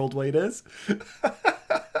New World wine is.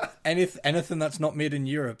 Anything that's not made in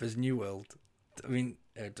Europe is New World. I mean,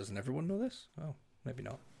 doesn't everyone know this? Oh, maybe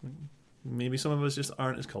not. Maybe some of us just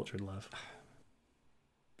aren't as cultured, Lav.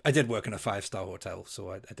 I did work in a 5-star hotel,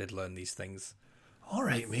 so I did learn these things. All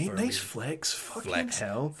right, mate. Nice flex. Fucking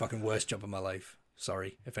hell. Fucking worst job of my life.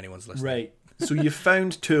 Sorry if anyone's listening. Right. So you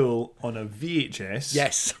found Tool on a VHS.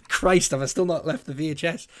 Yes. Christ, have I still not left the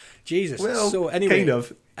VHS? Jesus. Well, so anyway, kind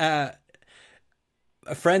of. A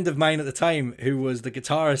friend of mine at the time who was the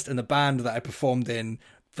guitarist in the band that I performed in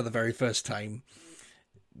for the very first time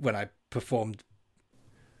when I performed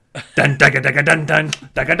dun dagga dagga dun dun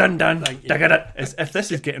dagga dun dun dagga dun. If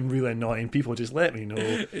this is getting really annoying, people just let me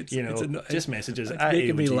know. Just messages. It's at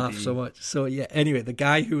making me AOGB. laugh so much. So yeah. Anyway, the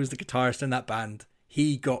guy who was the guitarist in that band,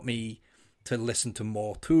 he got me to listen to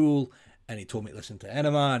more Tool, and he told me to listen to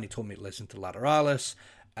Enema, and he told me to listen to Lateralis,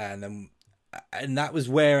 and that was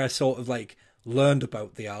where I sort of like learned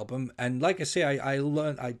about the album. And like I say,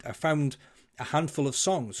 I found a handful of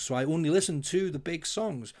songs, so I only listened to the big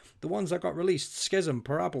songs, the ones that got released: Schism,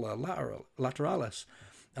 Parabola, Lateralis,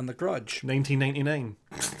 and The Grudge. 1999.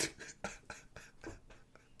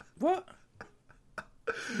 What?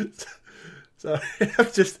 Sorry,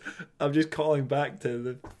 I'm just calling back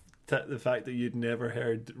to the fact that you'd never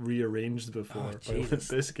heard Rearranged before by Limp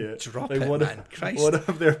Bizkit. Drop like it, one man. Of, Christ. one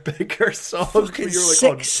of their bigger songs. Fucking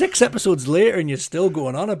You're like, six episodes later, and you're still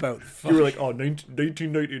going on about. You were like,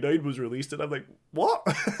 1999 was released, and I'm like, what?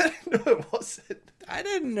 No, it wasn't. I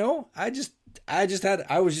didn't know. I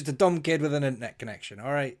was just a dumb kid with an internet connection.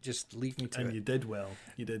 All right, just leave me to it. And you did well.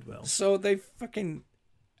 You did well. So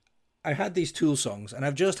I had these Tool songs, and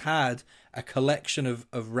I've just had a collection of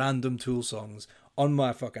random Tool songs on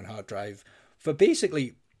my fucking hard drive for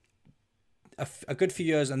basically a good few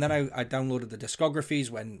years. And then I downloaded the discographies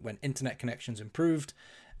when internet connections improved,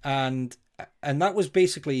 and that was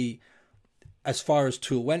basically as far as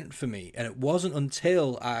Tool went for me. And it wasn't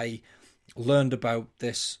until I learned about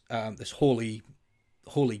this holy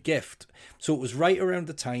gift. So it was right around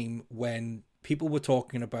the time when people were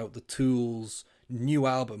talking about the Tool's new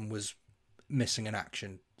album was missing in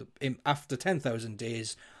action. After 10,000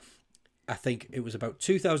 Days, I think it was about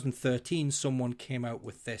 2013, someone came out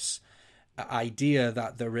with this idea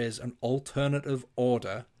that there is an alternative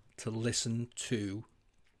order to listen to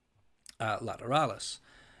Lateralis.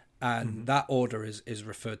 And that order is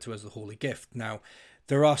referred to as the Holy Gift. Now,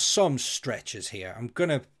 there are some stretches here.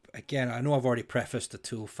 I know I've already prefaced the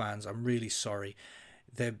Tool fans. I'm really sorry.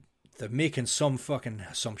 They're making some fucking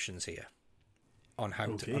assumptions here on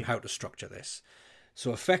how to structure this.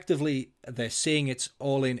 So effectively, they're saying it's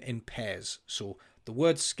all in pairs. So the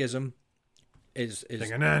word schism is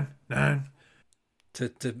to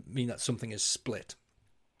mean that something is split.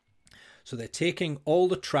 So they're taking all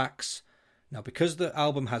the tracks. Now, because the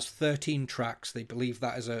album has 13 tracks, they believe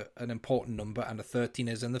that is an important number, and the 13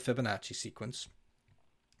 is in the Fibonacci sequence.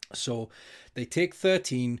 So they take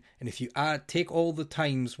 13, and if you take all the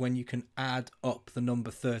times when you can add up the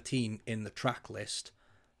number 13 in the track list,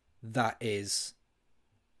 that is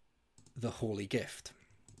the Holy Gift.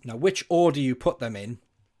 Now, which order you put them in,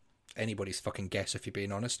 anybody's fucking guess, if you're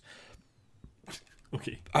being honest.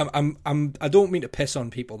 Okay. I don't mean to piss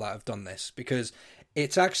on people that have done this, because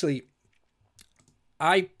it's actually,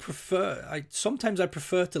 sometimes I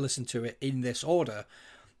prefer to listen to it in this order.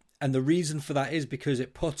 And the reason for that is because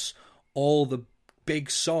it puts all the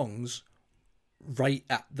big songs right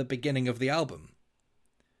at the beginning of the album.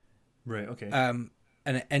 Right, okay.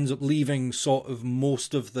 And it ends up leaving sort of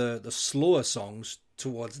most of the slower songs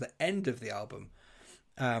towards the end of the album.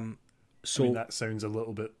 So that sounds a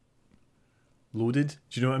little bit loaded.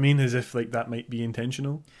 Do you know what I mean? As if like that might be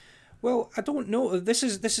intentional. Well, I don't know. This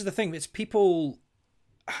is the thing. It's people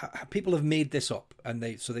have made this up, and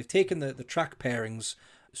they've taken the track pairings.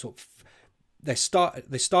 So they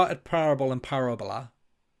started Parable and Parabola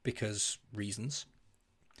because reasons.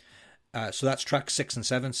 So that's track 6 and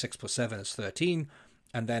 7. 6 plus 7 is 13.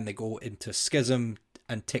 And then they go into Schism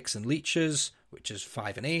and Ticks and Leeches, which is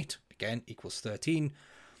 5 and 8, again, equals 13.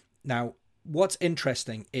 Now, what's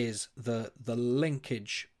interesting is the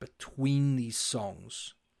linkage between these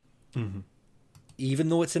songs. Mm-hmm. Even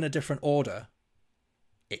though it's in a different order,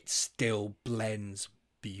 it still blends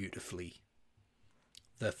beautifully.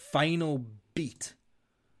 The final beat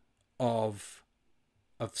of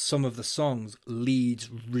some of the songs leads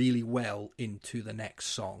really well into the next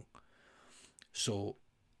song. So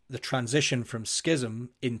the transition from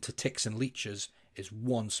Schism into Ticks and Leeches is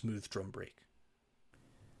one smooth drum break.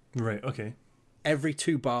 Right, okay. Every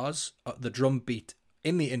 2 bars, the drum beat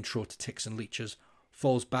in the intro to Ticks and Leeches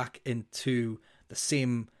falls back into the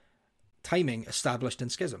same timing established in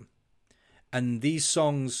Schism. And these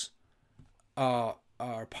songs are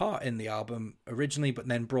part in the album originally, but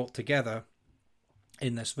then brought together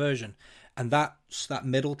in this version. And that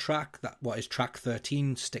middle track, that what is track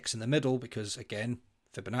 13, sticks in the middle because, again,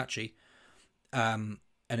 Fibonacci. And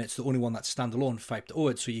it's the only one that's standalone, 5 to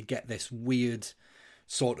Ode. So you get this weird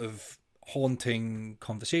sort of haunting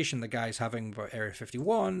conversation the guy's having about Area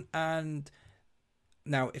 51. And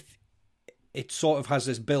now if it sort of has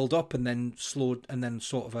this build up and then slowed and then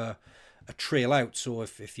sort of a trail out. So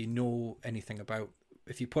if you know anything about,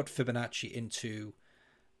 if you put Fibonacci into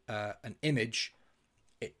an image,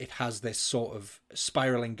 it has this sort of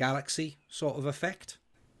spiraling galaxy sort of effect.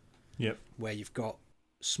 Yep. Where you've got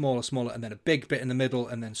smaller, and then a big bit in the middle,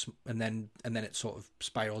 and then it sort of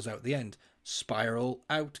spirals out at the end. Spiral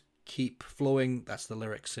out, keep flowing. That's the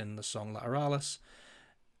lyrics in the song Lateralis.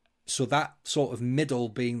 So that sort of middle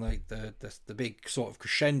being like the big sort of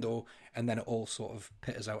crescendo, and then it all sort of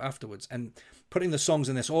pitters out afterwards. And putting the songs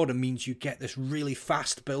in this order means you get this really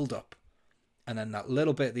fast build up, and then that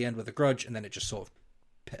little bit at the end with a grudge, and then it just sort of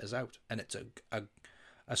pitters out. And it's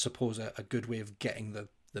I suppose a good way of getting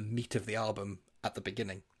the meat of the album at the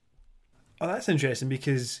beginning. Oh, that's interesting,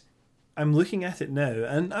 because I'm looking at it now,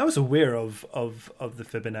 and I was aware of the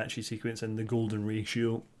Fibonacci sequence and the golden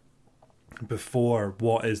ratio before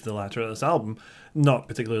what is the Lateralis album, not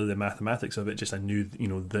particularly the mathematics of it, just I knew,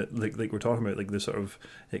 that like we're talking about, like the sort of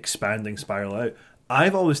expanding spiral out.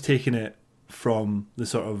 I've always taken it from the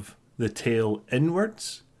sort of the tail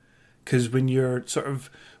inwards, because when you're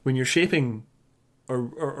shaping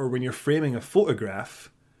or when you're framing a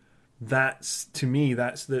photograph, that's, to me,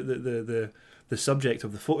 that's the subject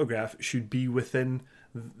of the photograph should be within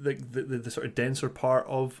the sort of denser part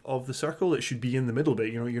of the circle. It should be in the middle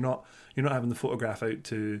bit. You're not having the photograph out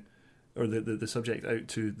to, or the subject out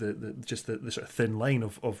to the sort of thin line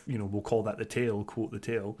of we'll call that the tail, quote the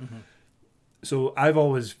tail. Mm-hmm. So I've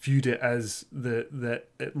always viewed it as the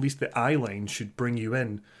at least the eye line should bring you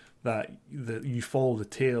in, that you follow the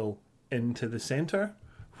tail into the center.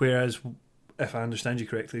 Whereas, if I understand you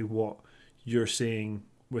correctly, what you're saying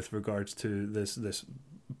with regards to this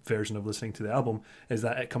version of listening to the album is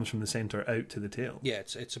that it comes from the center out to the tail. Yeah,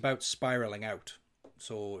 it's about spiraling out.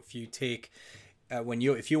 So if you take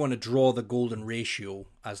if you want to draw the golden ratio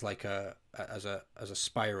as like as a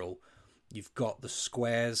spiral, you've got the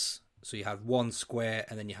squares. So you have one square,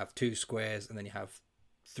 and then you have two squares, and then you have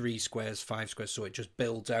 3 squares, 5 squares. So it just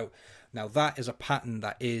builds out. Now that is a pattern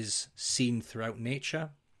that is seen throughout nature.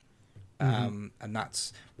 And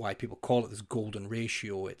that's why people call it this golden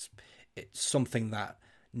ratio. It's something that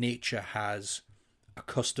nature has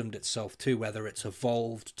accustomed itself to, whether it's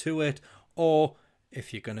evolved to it, or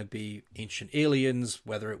if you're going to be ancient aliens,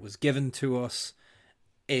 whether it was given to us,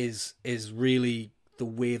 is really the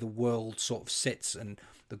way the world sort of sits. And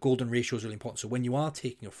the golden ratio is really important. So when you are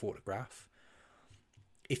taking a photograph,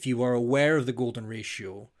 if you are aware of the golden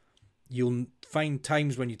ratio, you'll find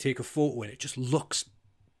times when you take a photo and it just looks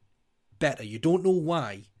better. You don't know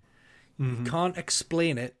why. Mm-hmm. You can't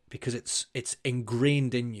explain it, because it's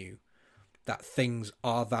ingrained in you that things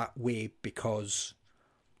are that way, because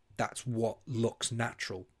that's what looks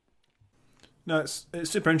natural. No, it's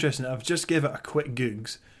super interesting. I've just gave it a quick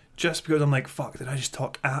Googs, just because I'm like, fuck, did I just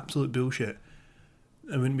talk absolute bullshit?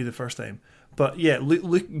 It wouldn't be the first time. But yeah,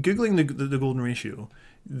 look, Googling the golden ratio,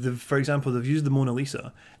 for example, they've used the Mona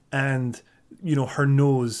Lisa, and her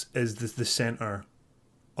nose is the center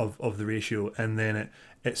of the ratio, and then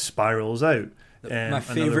it spirals out. My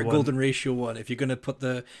favorite golden ratio one. If you put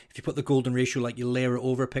the golden ratio, like you layer it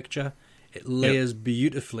over a picture, it layers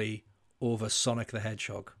beautifully over Sonic the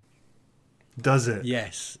Hedgehog. Does it?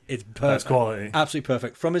 Yes, it's perfect. That's quality. Absolutely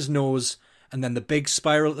perfect. From his nose, and then the big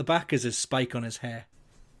spiral at the back is his spike on his hair.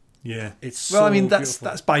 Yeah, it's so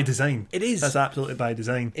that's by design. It is. That's absolutely by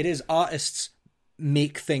design. It is. Artists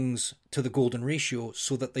make things to the golden ratio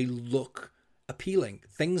so that they look appealing.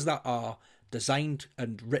 Things that are designed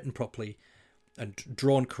and written properly and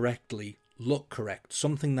drawn correctly look correct.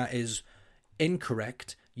 Something that is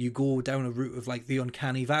incorrect, you go down a route of like the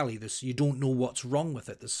uncanny valley. You don't know what's wrong with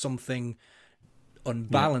it. There's something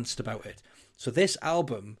unbalanced about it. So this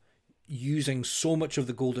album, using so much of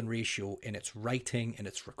the golden ratio in its writing, in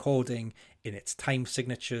its recording, in its time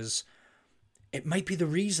signatures, it might be the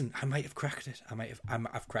reason I might have cracked it.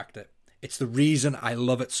 I've cracked it. It's the reason I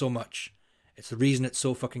love it so much. It's the reason it's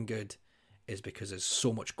so fucking good, is because there's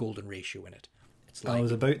so much golden ratio in it. It's like, I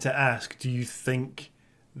was about to ask, do you think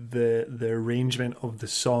the arrangement of the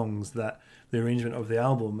songs, that the arrangement of the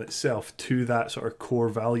album itself to that sort of core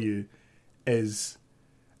value adds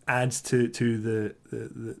to the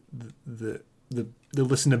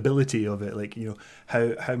listenability of it? Like,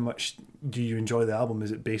 how much do you enjoy the album?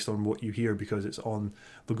 Is it based on what you hear because it's on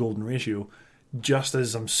the golden ratio? Just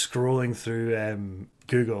as I'm scrolling through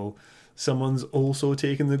Google, someone's also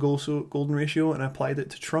taken the golden ratio and applied it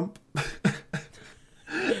to Trump.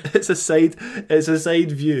 It's a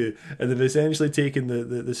side view, and they've essentially taken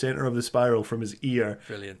the center of the spiral from his ear.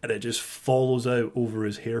 Brilliant. And it just follows out over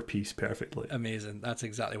his hairpiece perfectly. Amazing. That's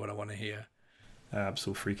exactly what I want to hear.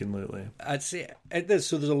 Absolutely. I'd say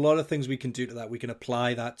there's a lot of things we can do to that. We can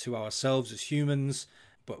apply that to ourselves as humans,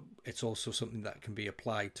 but it's also something that can be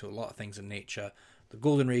applied to a lot of things in nature. The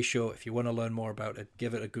Golden Ratio, if you want to learn more about it,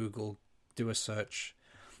 give it a Google, do a search.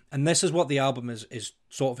 And this is what the album is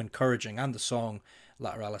sort of encouraging, and the song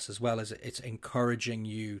Lateralis as well, is it's encouraging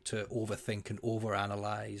you to overthink and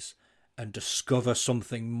overanalyze and discover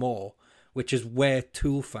something more, which is where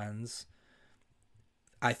Tool fans,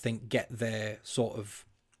 I think, get their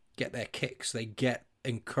kicks. They get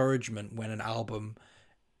encouragement when an album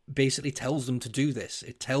basically tells them to do this.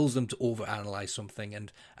 It tells them to overanalyze something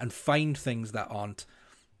and find things that aren't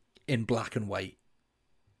in black and white.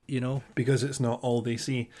 You know, because it's not all they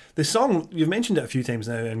see. The song, you've mentioned it a few times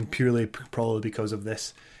now, and purely probably because of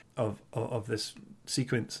this of this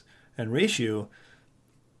sequence and ratio.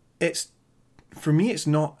 It's, for me, it's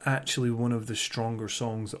not actually one of the stronger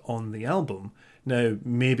songs on the album. Now,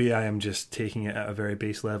 maybe I am just taking it at a very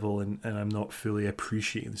base level and I'm not fully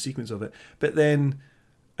appreciating the sequence of it. But then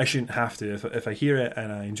I shouldn't have to. If I hear it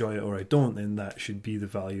and I enjoy it or I don't, then that should be the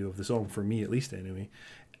value of the song, for me at least anyway.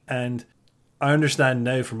 And I understand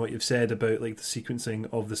now from what you've said about like the sequencing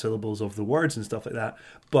of the syllables of the words and stuff like that,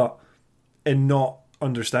 but in not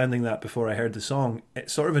understanding that before I heard the song,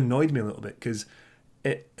 it sort of annoyed me a little bit, because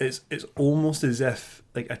it's almost as if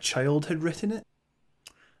like a child had written it.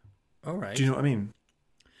 All right. Do you know what I mean?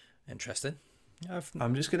 Interesting.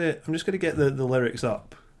 I'm just gonna get the lyrics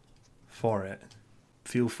up for it.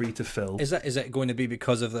 Feel free to fill. Is it going to be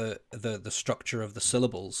because of the structure of the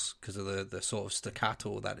syllables, because of the sort of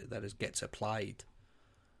staccato that gets applied?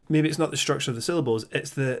 Maybe it's not the structure of the syllables. It's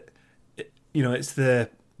the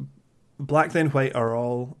black then white are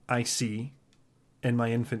all I see in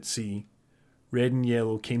my infancy. Red and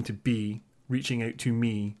yellow came to be, reaching out to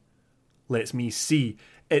me, lets me see.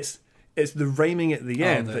 It's the rhyming at the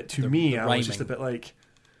end that to me I was just a bit like,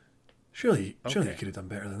 surely you could have done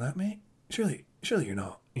better than that, mate. Surely you're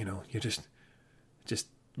not, you're just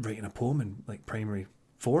writing a poem in like primary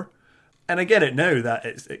 4. And I get it now that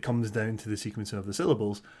it comes down to the sequencing of the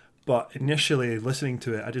syllables, but initially listening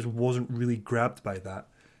to it, I just wasn't really grabbed by that.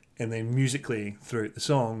 And then musically throughout the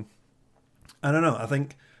song, I don't know, I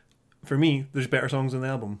think for me, there's better songs on the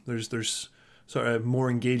album. There's sort of more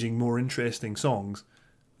engaging, more interesting songs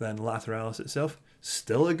than Lateralis itself.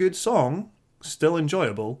 Still a good song, still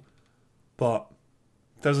enjoyable, but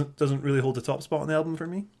doesn't really hold the top spot on the album for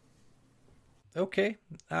me. Okay,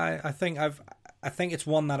 I think it's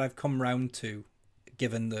one that I've come round to,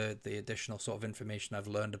 given the additional sort of information I've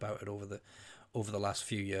learned about it over the last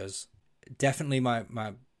few years. Definitely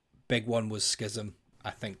my big one was Schism.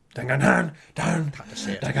 I think that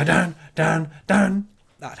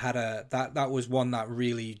was one that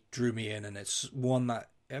really drew me in, and it's one that,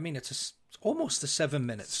 I mean, it's almost a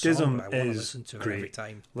 7-minute Schism song. I want to is listen to great. Every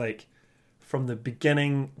time. Like from the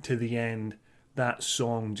beginning to the end, that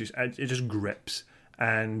song just grips.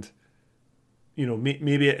 And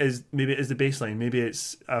maybe it is the bass line. Maybe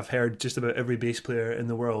it's, I've heard just about every bass player in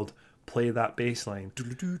the world play that bass line. You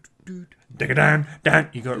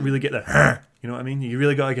got to really get the, you know what I mean? You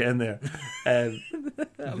really got to get in there.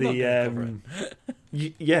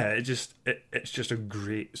 It's just a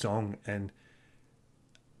great song, and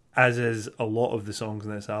as is a lot of the songs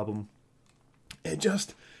in this album,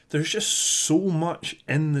 there's just so much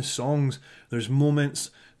in the songs. There's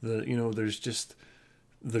moments that,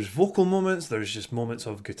 there's vocal moments, there's just moments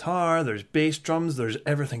of guitar, there's bass drums, there's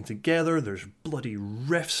everything together, there's bloody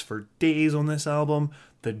riffs for days on this album.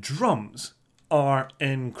 The drums are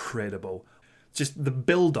incredible. Just the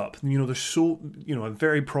build-up, there's so, a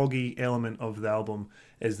very proggy element of the album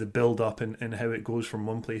is the build-up and how it goes from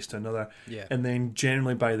one place to another. Yeah. And then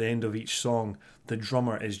generally by the end of each song, the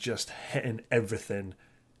drummer is just hitting everything,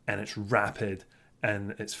 and it's rapid,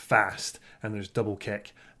 and it's fast, and there's double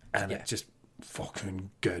kick, and it's just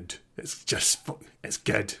fucking good. It's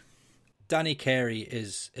good. Danny Carey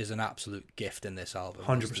is an absolute gift in this album.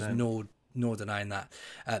 100%. There's no denying that.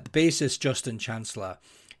 The bassist Justin Chancellor,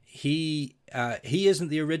 he isn't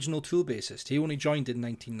the original Tool bassist. He only joined in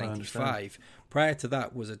 1995. Prior to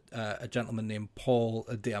that was a gentleman named Paul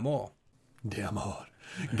D'Amore. D'Amore.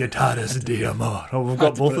 Guitarist D'Amore. Oh, we've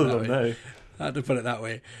got both of them now. I had to put it that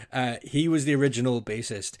way. He was the original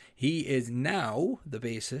bassist. He is now the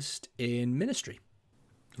bassist in Ministry.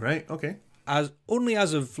 Right, okay. As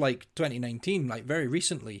of like 2019, like very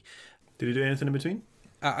recently. Did he do anything in between?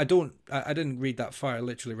 I didn't read that far. I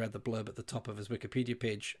literally read the blurb at the top of his Wikipedia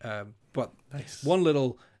page. But nice. One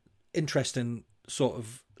little interesting sort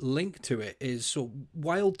of link to it is, so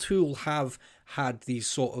while Tool have had these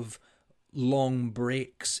sort of long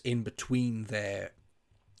breaks in between their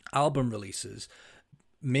album releases,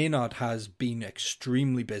 Maynard has been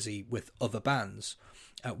extremely busy with other bands.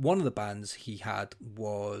 One of the bands he had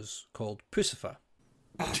was called Puscifer.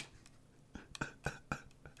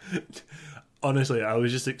 Honestly, I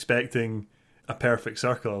was just expecting a perfect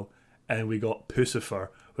circle, and we got Pussifer,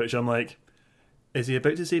 which I'm like, is he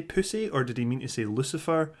about to say pussy, or did he mean to say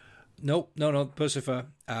Lucifer? Nope, no, Pussifer.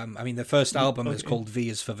 I mean, the first album is Okay. called V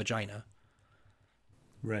is for Vagina.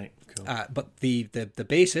 Right, cool. But the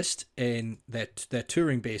bassist in their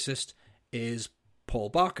touring bassist is Paul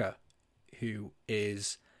Barker, who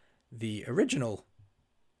is the original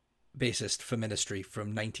bassist for Ministry from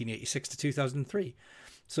 1986 to 2003.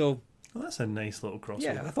 So Well, that's a nice little crossover.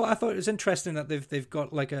 yeah, I thought it was interesting that they've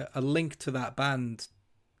got like a link to that band,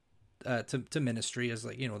 to Ministry as,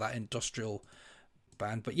 like, you know, that industrial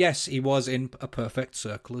band. But yes, he was in A Perfect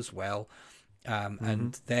Circle as well,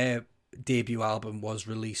 and their debut album was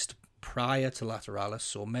released prior to Lateralis,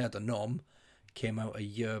 so Mer de Nom came out a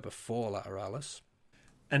year before Lateralis.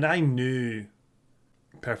 And I knew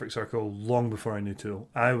Perfect Circle long before I knew Tool.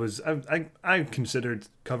 I considered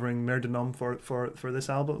covering Mer de Nom for this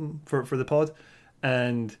album, for the pod,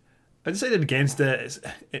 and I decided against it.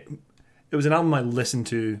 It was an album I listened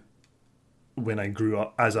to when I grew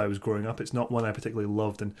up, as I was growing up. It's not one I particularly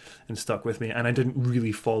loved and stuck with me, and I didn't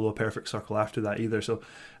really follow Perfect Circle after that either, so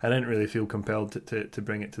I didn't really feel compelled to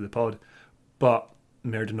bring it to the pod. But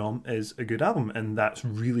Mer de Nom is a good album, and that's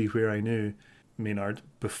really where I knew Maynard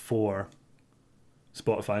before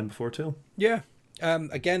Spotify and before Tool. Yeah.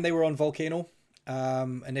 Again, they were on Volcano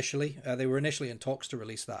initially. They were initially in talks to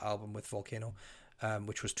release that album with Volcano,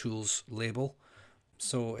 which was Tool's label.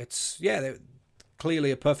 So it's, yeah,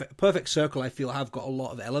 clearly a perfect circle. I feel have got a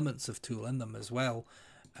lot of elements of Tool in them as well.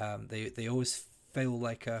 They always feel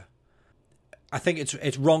like a. I think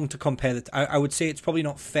it's wrong to compare the. I would say it's probably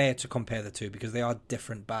not fair to compare the two because they are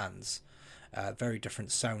different bands, very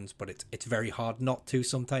different sounds. But it's very hard not to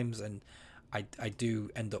sometimes, and I do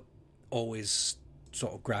end up always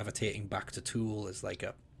sort of gravitating back to Tool as like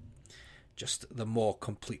just the more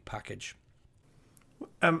complete package.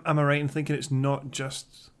 Am I right in thinking it's not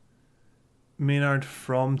just Maynard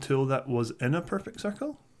from Tool that was in A Perfect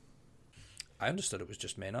Circle? I understood it was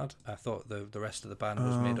just Maynard. I thought the rest of the band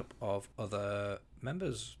was made up of other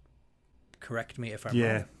members. Correct me if I'm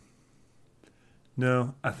wrong.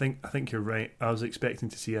 No, I think you're right. I was expecting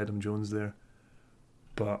to see Adam Jones there,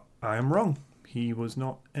 but I am wrong. He was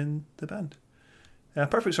not in the band.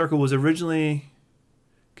 Perfect Circle was originally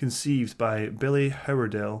conceived by Billy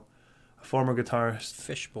Howerdel, a former guitarist,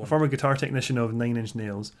 Fishbone. a former guitar technician of Nine Inch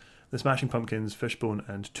Nails, the Smashing Pumpkins, Fishbone,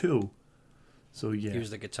 and Tool. So yeah, He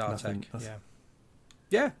was the guitar tech. nothing-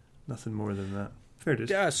 Yeah. Nothing more than that. Fair dues.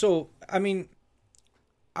 Yeah, so I mean,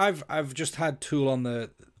 I've just had Tool on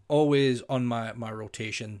always on my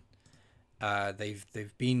rotation.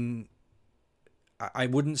 They've been. I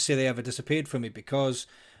wouldn't say they ever disappeared from me because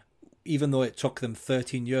even though it took them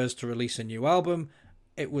 13 years to release a new album,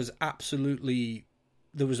 it was absolutely.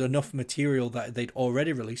 There was enough material that they'd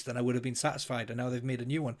already released and I would have been satisfied, and now they've made a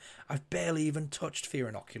new one. I've barely even touched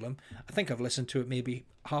Fear Inoculum. I think I've listened to it maybe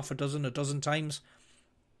a dozen times,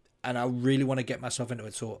 and I really want to get myself into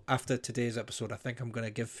it. So after today's episode, I think I'm going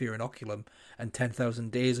to give Fear Inoculum and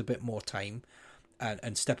 10,000 Days a bit more time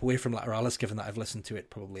and step away from Lateralis, given that I've listened to it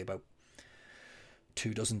probably about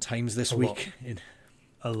 24 times this week.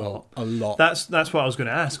 A lot. A lot. That's what I was going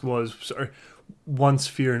to ask was sort of once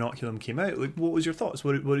Fear Inoculum came out, like what was your thoughts?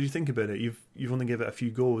 What did you think about it? You've only given it a few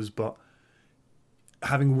goes, but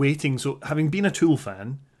having been a Tool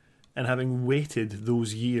fan and having waited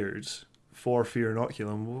those years for Fear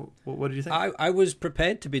Inoculum, what did you think? I was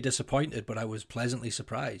prepared to be disappointed, but I was pleasantly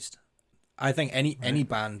surprised. I think any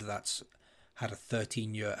band that's had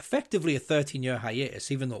effectively a 13-year hiatus,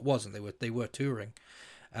 even though it wasn't, they were touring.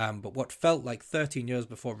 But what felt like 13 years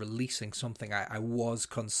before releasing something, I was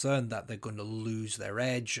concerned that they're going to lose their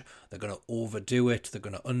edge, they're going to overdo it, they're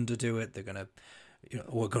going to underdo it, they're going to,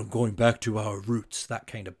 we're going back to our roots, that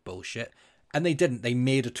kind of bullshit. And they didn't. They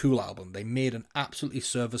made a Tool album. They made an absolutely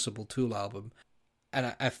serviceable Tool album.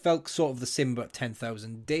 And I felt sort of the same about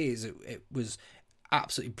 10,000 Days. It was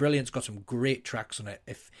absolutely brilliant. It's got some great tracks on it.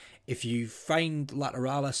 If you find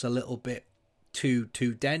Lateralis a little bit too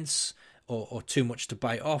dense, or too much to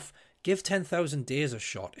bite off, give 10,000 Days a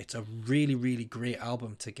shot. It's a really, really great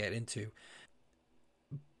album to get into.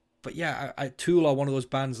 But yeah, Tool are one of those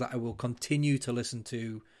bands that I will continue to listen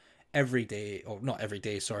to every day, or not every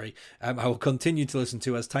day, sorry. I will continue to listen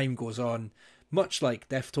to as time goes on, much like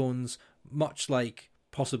Deftones, much like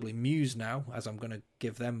possibly Muse now, as I'm going to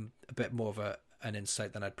give them a bit more of an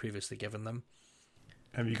insight than I'd previously given them.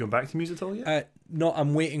 Have you gone back to Muse at all yet? No,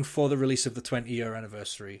 I'm waiting for the release of the 20-year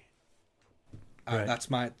anniversary. Right.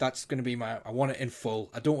 That's going to be I want it in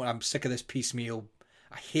full. I'm sick of this piecemeal.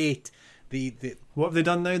 I hate the What have they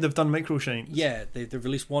done now? They've done Micro Shines. yeah, they've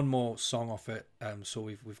released one more song off it. So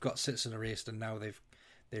we've got Citizen Erased, and now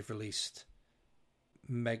they've released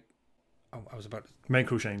I was about to,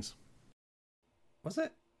 Micro Shines. was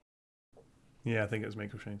it? Yeah, I think it was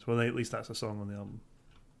Micro Shines. Well, at least that's a song on the album.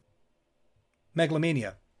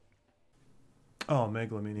 Megalomania. Oh,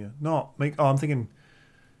 Megalomania. No, I'm thinking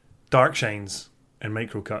Dark Shines and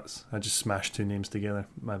Micro Cuts. I just smashed two names together.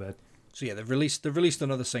 My bad. So yeah, they've released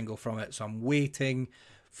another single from it. So I'm waiting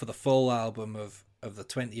for the full album of the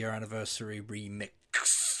 20-year anniversary remix.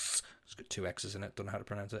 It's got two X's in it. Don't know how to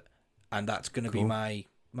pronounce it. And that's going to be my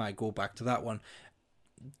go back to that one.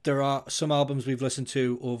 There are some albums we've listened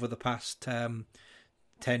to over the past 10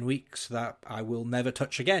 weeks that I will never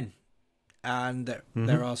touch again. And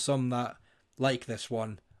there are some that, like this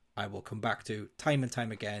one, I will come back to time and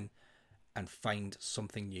time again and find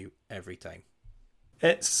something new every time.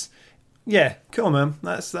 It's cool, man.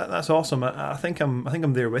 That's awesome. I think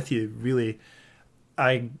I'm there with you. Really,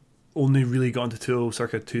 I only really got into Tool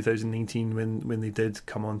circa 2019 when they did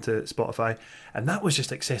come onto Spotify, and that was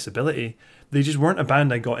just accessibility. They just weren't a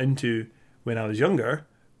band I got into when I was younger.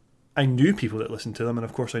 I knew people that listened to them, and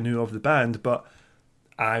of course I knew of the band, but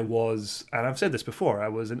I was, and I've said this before, I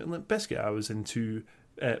was into Limp Bizkit, I was into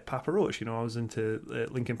Papa Roach, I was into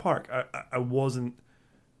Linkin Park. I wasn't.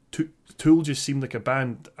 Tool just seemed like a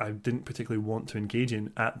band I didn't particularly want to engage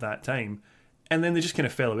in at that time. And then they just kind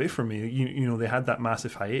of fell away from me. They had that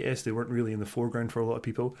massive hiatus. They weren't really in the foreground for a lot of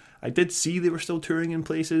people. I did see they were still touring in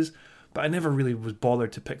places, but I never really was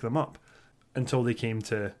bothered to pick them up until they came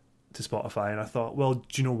to Spotify. And I thought, well,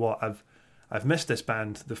 do you know what? I've missed this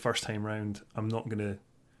band the first time round. I'm not going to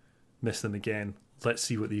miss them again. Let's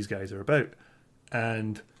see what these guys are about.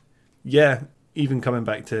 And yeah, even coming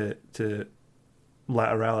back to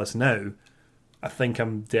Lateralis now, I think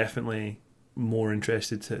I'm definitely more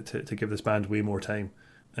interested to give this band way more time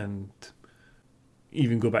and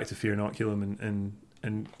even go back to Fear Inoculum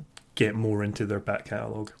and get more into their back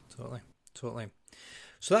catalogue. Totally.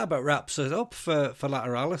 So that about wraps it up for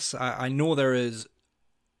Lateralis. I know there is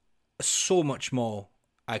so much more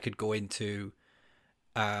I could go into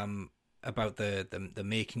about the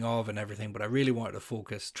making of and everything, but I really wanted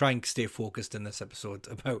to try and stay focused in this episode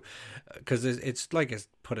about, because it's like I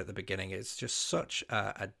put at the beginning, it's just such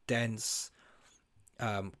a dense,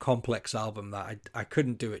 complex album that I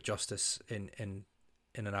couldn't do it justice in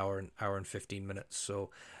an hour and 15 minutes. So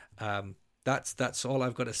that's all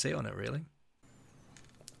I've got to say on it, really.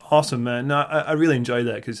 Awesome, man. No, I really enjoyed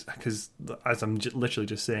that because as I'm literally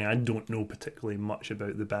just saying, I don't know particularly much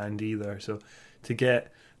about the band either. So to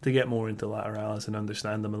get more into Lateralis and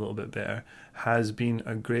understand them a little bit better has been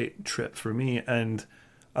a great trip for me. And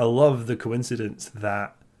I love the coincidence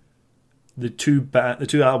that the two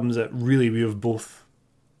albums that really we have both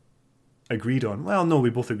agreed on. Well, no, we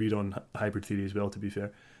both agreed on Hybrid Theory as well, to be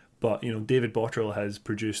fair. But, David Botterill has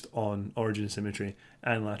produced on Origin Symmetry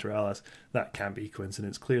and Lateralis. That can't be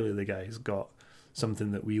coincidence. Clearly the guy's got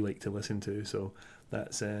something that we like to listen to. So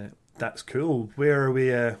that's cool. Where are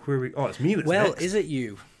we? Oh, it's me that's next. Is it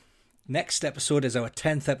you? Next episode is our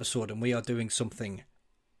 10th episode, and we are doing something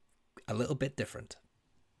a little bit different.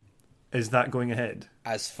 Is that going ahead?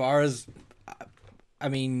 As far as...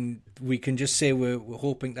 we can just say we're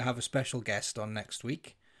hoping to have a special guest on next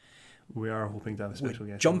week. We are hoping to have a special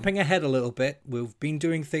guest. Jumping ahead a little bit, we've been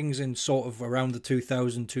doing things in sort of around the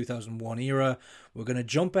 2001 era. We're going to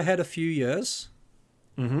jump ahead a few years.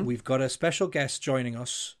 Mm-hmm. We've got a special guest joining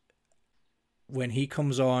us. When he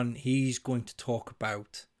comes on, he's going to talk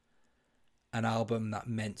about an album that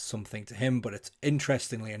meant something to him, but it's,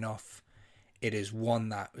 interestingly enough, it is one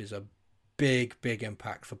that is a big, big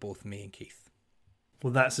impact for both me and Keith.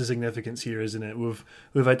 Well, that's the significance here, isn't it?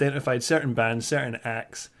 We've identified certain bands, certain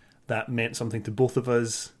acts that meant something to both of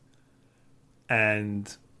us,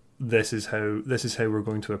 and this is how we're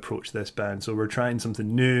going to approach this band. So we're trying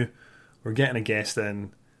something new, we're getting a guest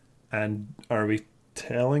in, and are we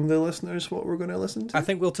telling the listeners what we're going to listen to? I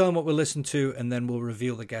think we'll tell them what we'll listen to, and then we'll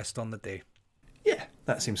reveal the guest on the day. Yeah,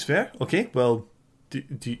 that seems fair. Okay, well, do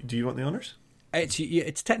you want the honours?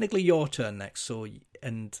 It's technically your turn next, so,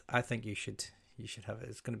 and I think you should have it.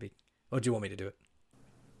 It's going to be, or do you want me to do it?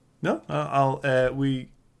 No,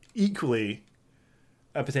 we equally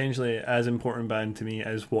a potentially as important band to me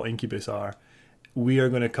as what Incubus are. We are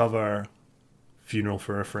going to cover Funeral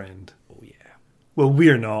for a Friend. Oh yeah. Well,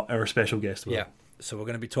 we're not. Our special guest will. Yeah. So we're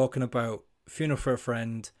going to be talking about Funeral for a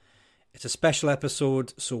Friend. It's a special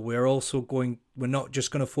episode, so we're not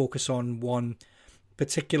just going to focus on one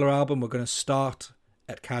particular album. We're going to start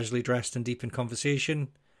at Casually Dressed and Deep in Conversation,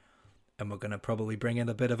 and we're going to probably bring in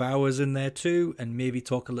a bit of ours in there too, and maybe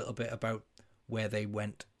talk a little bit about where they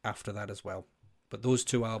went after that as well. But those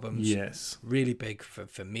two albums, yes, really big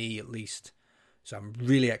for me at least. So I'm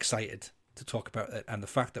really excited to talk about it, and the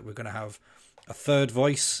fact that we're going to have a third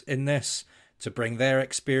voice in this to bring their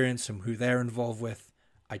experience and who they're involved with.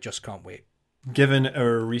 I just can't wait. Given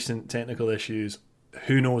our recent technical issues,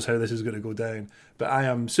 who knows how this is going to go down, but I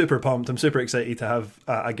am super pumped. I'm super excited to have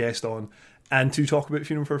a guest on and to talk about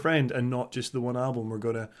Funeral for a Friend, and not just the one album. We're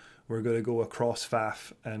gonna go across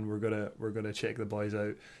FAF, and we're gonna check the boys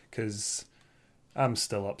out, because I'm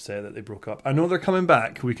still upset that they broke up. I know they're coming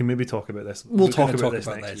back. We can maybe talk about this. We'll talk about this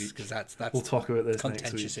next week, because that's we'll talk about this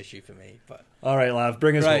contentious next week. issue for me. But all right, Lav,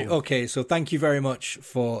 bring us right. home. Okay, so thank you very much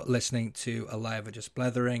for listening to Alive or Just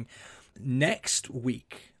Blethering. Next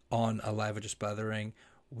week on Alive or Just Blethering,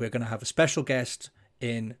 we're going to have a special guest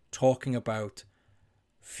in talking about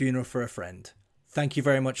Funeral for a Friend. Thank you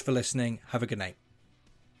very much for listening. Have a good night.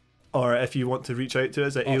 Or if you want to reach out to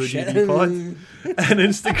us at AOGBpod and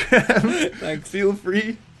Instagram, Thanks. Feel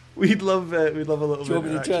free. We'd love a little bit. Do you want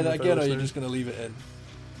me to try that interaction again, or with are you our just going to leave it in?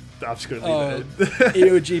 listeners. I'm just going to leave it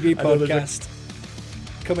in. AOGB podcast.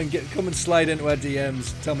 Come and slide into our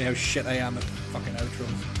DMs. Tell me how shit I am at fucking outros.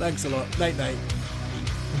 Thanks a lot. Night night.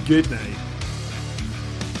 Good night.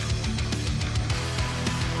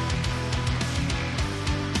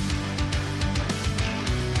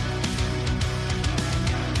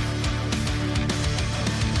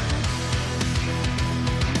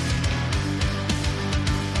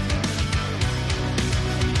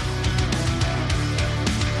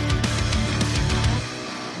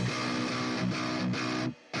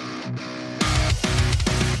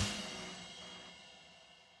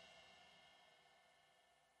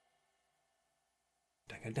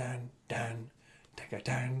 Dan, dan, dan,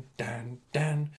 dan, dan, dan.